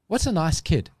 What's a nice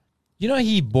kid.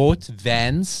 He bought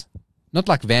Vans, not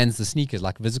like Vans the sneakers,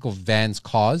 like physical Vans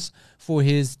cars for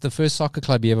the first soccer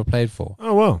club he ever played for.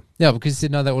 Oh well, Yeah, because he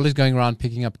said no, they're always going around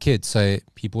picking up kids, so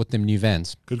he bought them new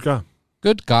Vans. good guy.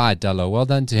 Good guy, Dallo. Well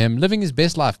done to him. Living his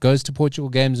best life. Goes to Portugal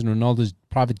games in Ronaldo's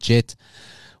private jet.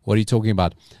 What are you talking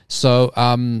about? So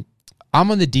I'm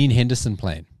on the Dean Henderson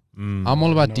plane. I'm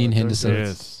all about Dean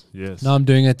Henderson. Yes. No, I'm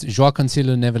doing it. Joao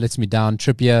Cancelo never lets me down.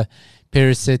 Trippier,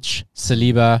 Perisic,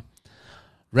 Saliba.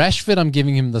 Rashford, I'm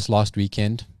giving him this last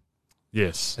weekend.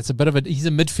 Yes. It's a bit of he's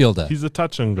a midfielder. He's a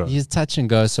touch and go. He's touch and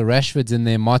go. So Rashford's in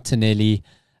there. Martinelli,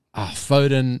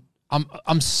 Foden.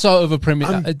 I'm so over Premier.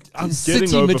 I'm City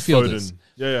getting over midfielders. Foden.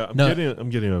 Yeah. I'm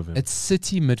getting over him. It's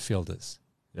City midfielders.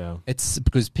 Yeah. It's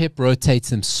because Pep rotates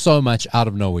them so much out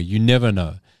of nowhere. You never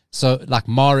know. So like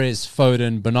Mahrez,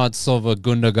 Foden, Bernard Silva,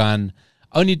 Gundogan,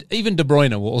 even De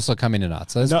Bruyne will also come in and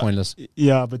out. So that's pointless.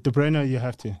 Yeah, but De Bruyne, you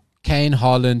have to. Kane,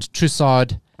 Haaland,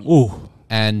 Trossard,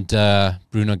 and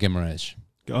Bruno Guimaraes.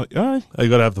 You got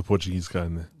to have the Portuguese guy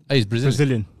in there. Oh, he's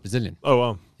Brazilian. Oh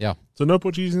wow. Yeah. So no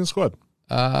Portuguese in the squad.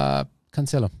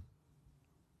 Cancelo.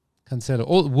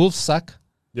 All Wolves suck.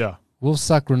 Yeah. Wolves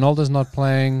suck. Ronaldo's not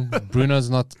playing. Bruno's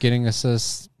not getting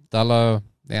assists. Dallo,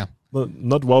 yeah.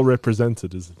 Not well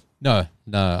represented, is it? No,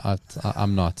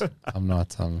 I'm not.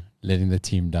 I'm letting the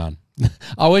team down.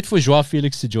 I'll wait for Joao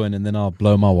Felix to join and then I'll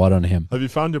blow my wad on him. Have you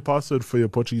found your password for your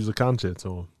Portuguese account yet?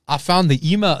 Or I found the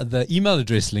email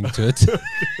address link to it,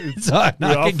 so I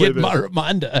can get my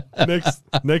reminder.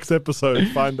 next episode,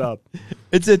 find out.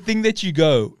 It's a thing that you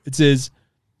go. It says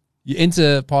you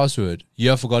enter password.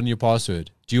 You have forgotten your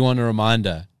password. Do you want a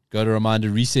reminder? Go to reminder.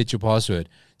 Reset your password.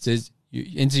 It says you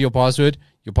enter your password.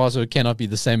 Your password cannot be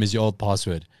the same as your old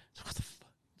password. What the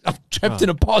I'm trapped in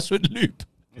a password loop.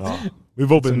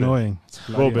 We've all been annoying.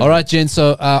 All right, Jen.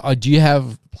 So, do you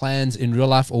have plans in real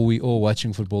life, or are we all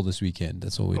watching football this weekend?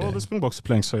 That's all we're doing. The Springboks are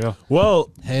playing, so yeah.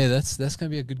 Well, hey, that's gonna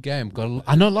be a good game.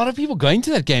 I know a lot of people going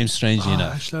to that game. Strangely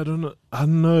enough, actually, I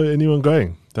don't know anyone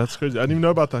going. That's crazy. I didn't even know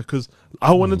about that because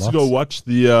I wanted to go watch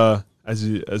the. As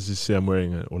you see, I'm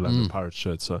wearing an Orlando Pirates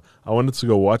shirt, so I wanted to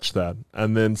go watch that,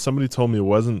 and then somebody told me it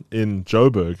wasn't in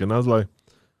Joburg, and I was like,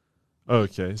 oh,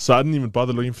 okay. So I didn't even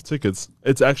bother looking for tickets.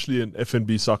 It's actually in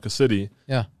FNB Soccer City.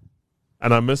 Yeah.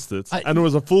 And I missed it. And it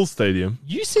was a full stadium.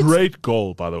 You said great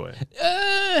goal, by the way.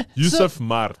 Yusuf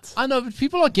Mart. I know, but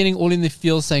people are getting all in the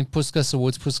field saying Puskas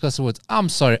Awards. I'm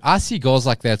sorry. I see goals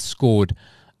like that scored,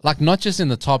 like not just in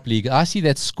the top league. I see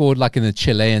that scored like in the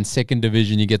Chilean second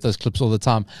division. You get those clips all the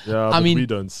time. Yeah, I mean, we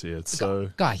don't see it. So,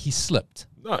 guy, he slipped.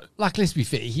 No. Like, let's be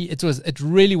fair. It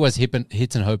really was hit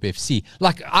and hope FC.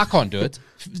 Like, I can't do it.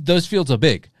 Those fields are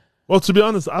big. Well, to be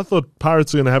honest, I thought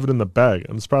Pirates were going to have it in the bag.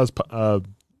 I'm surprised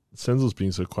Senzel's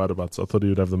being so quiet about it. So I thought he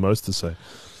would have the most to say.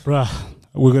 Bruh,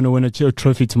 we're going to win a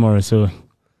trophy tomorrow, so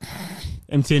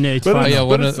MTN8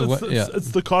 final. It's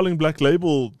the Carling Black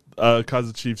Label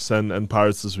Kaizer Chiefs and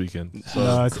Pirates this weekend.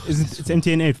 So. It's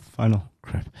MTN8 final.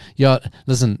 Crap. Yeah,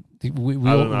 listen, we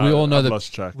all know that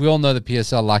the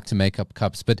PSL like to make up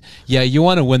cups, but yeah, you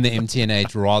want to win the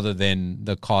MTN8 rather than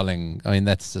the Carling. I mean,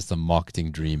 that's just a marketing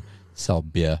dream. sell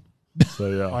beer. So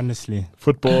yeah, Honestly.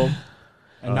 football.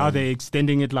 And now they're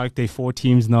extending it like they're 4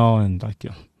 teams now, and like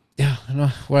Yeah,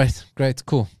 no, right, great,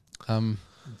 cool.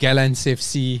 Gallants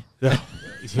FC Yeah,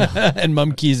 and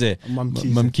Mumkize.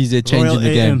 Mumkize changing Royal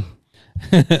the game.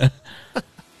 AM.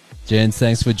 Gents,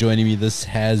 thanks for joining me. This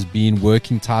has been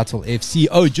Working Title FC.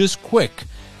 Oh, just quick.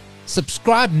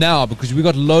 Subscribe now because we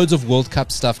got loads of World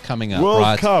Cup stuff coming up. World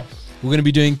right? Cup. We're going to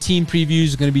be doing team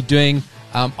previews. We're going to be doing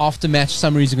after match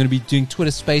summaries. We're going to be doing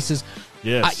Twitter spaces.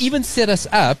 Yes. I even set us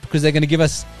up because they're going to give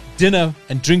us dinner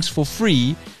and drinks for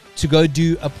free to go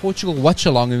do a Portugal watch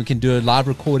along, and we can do a live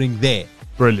recording there.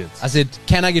 Brilliant. I said,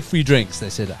 can I get free drinks? They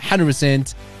said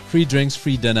 100%, free drinks,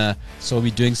 free dinner. So we'll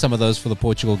be doing some of those for the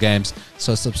Portugal games.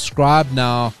 So subscribe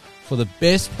now for the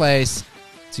best place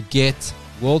to get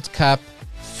World Cup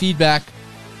feedback.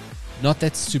 Not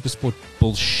that super sport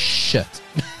bullshit.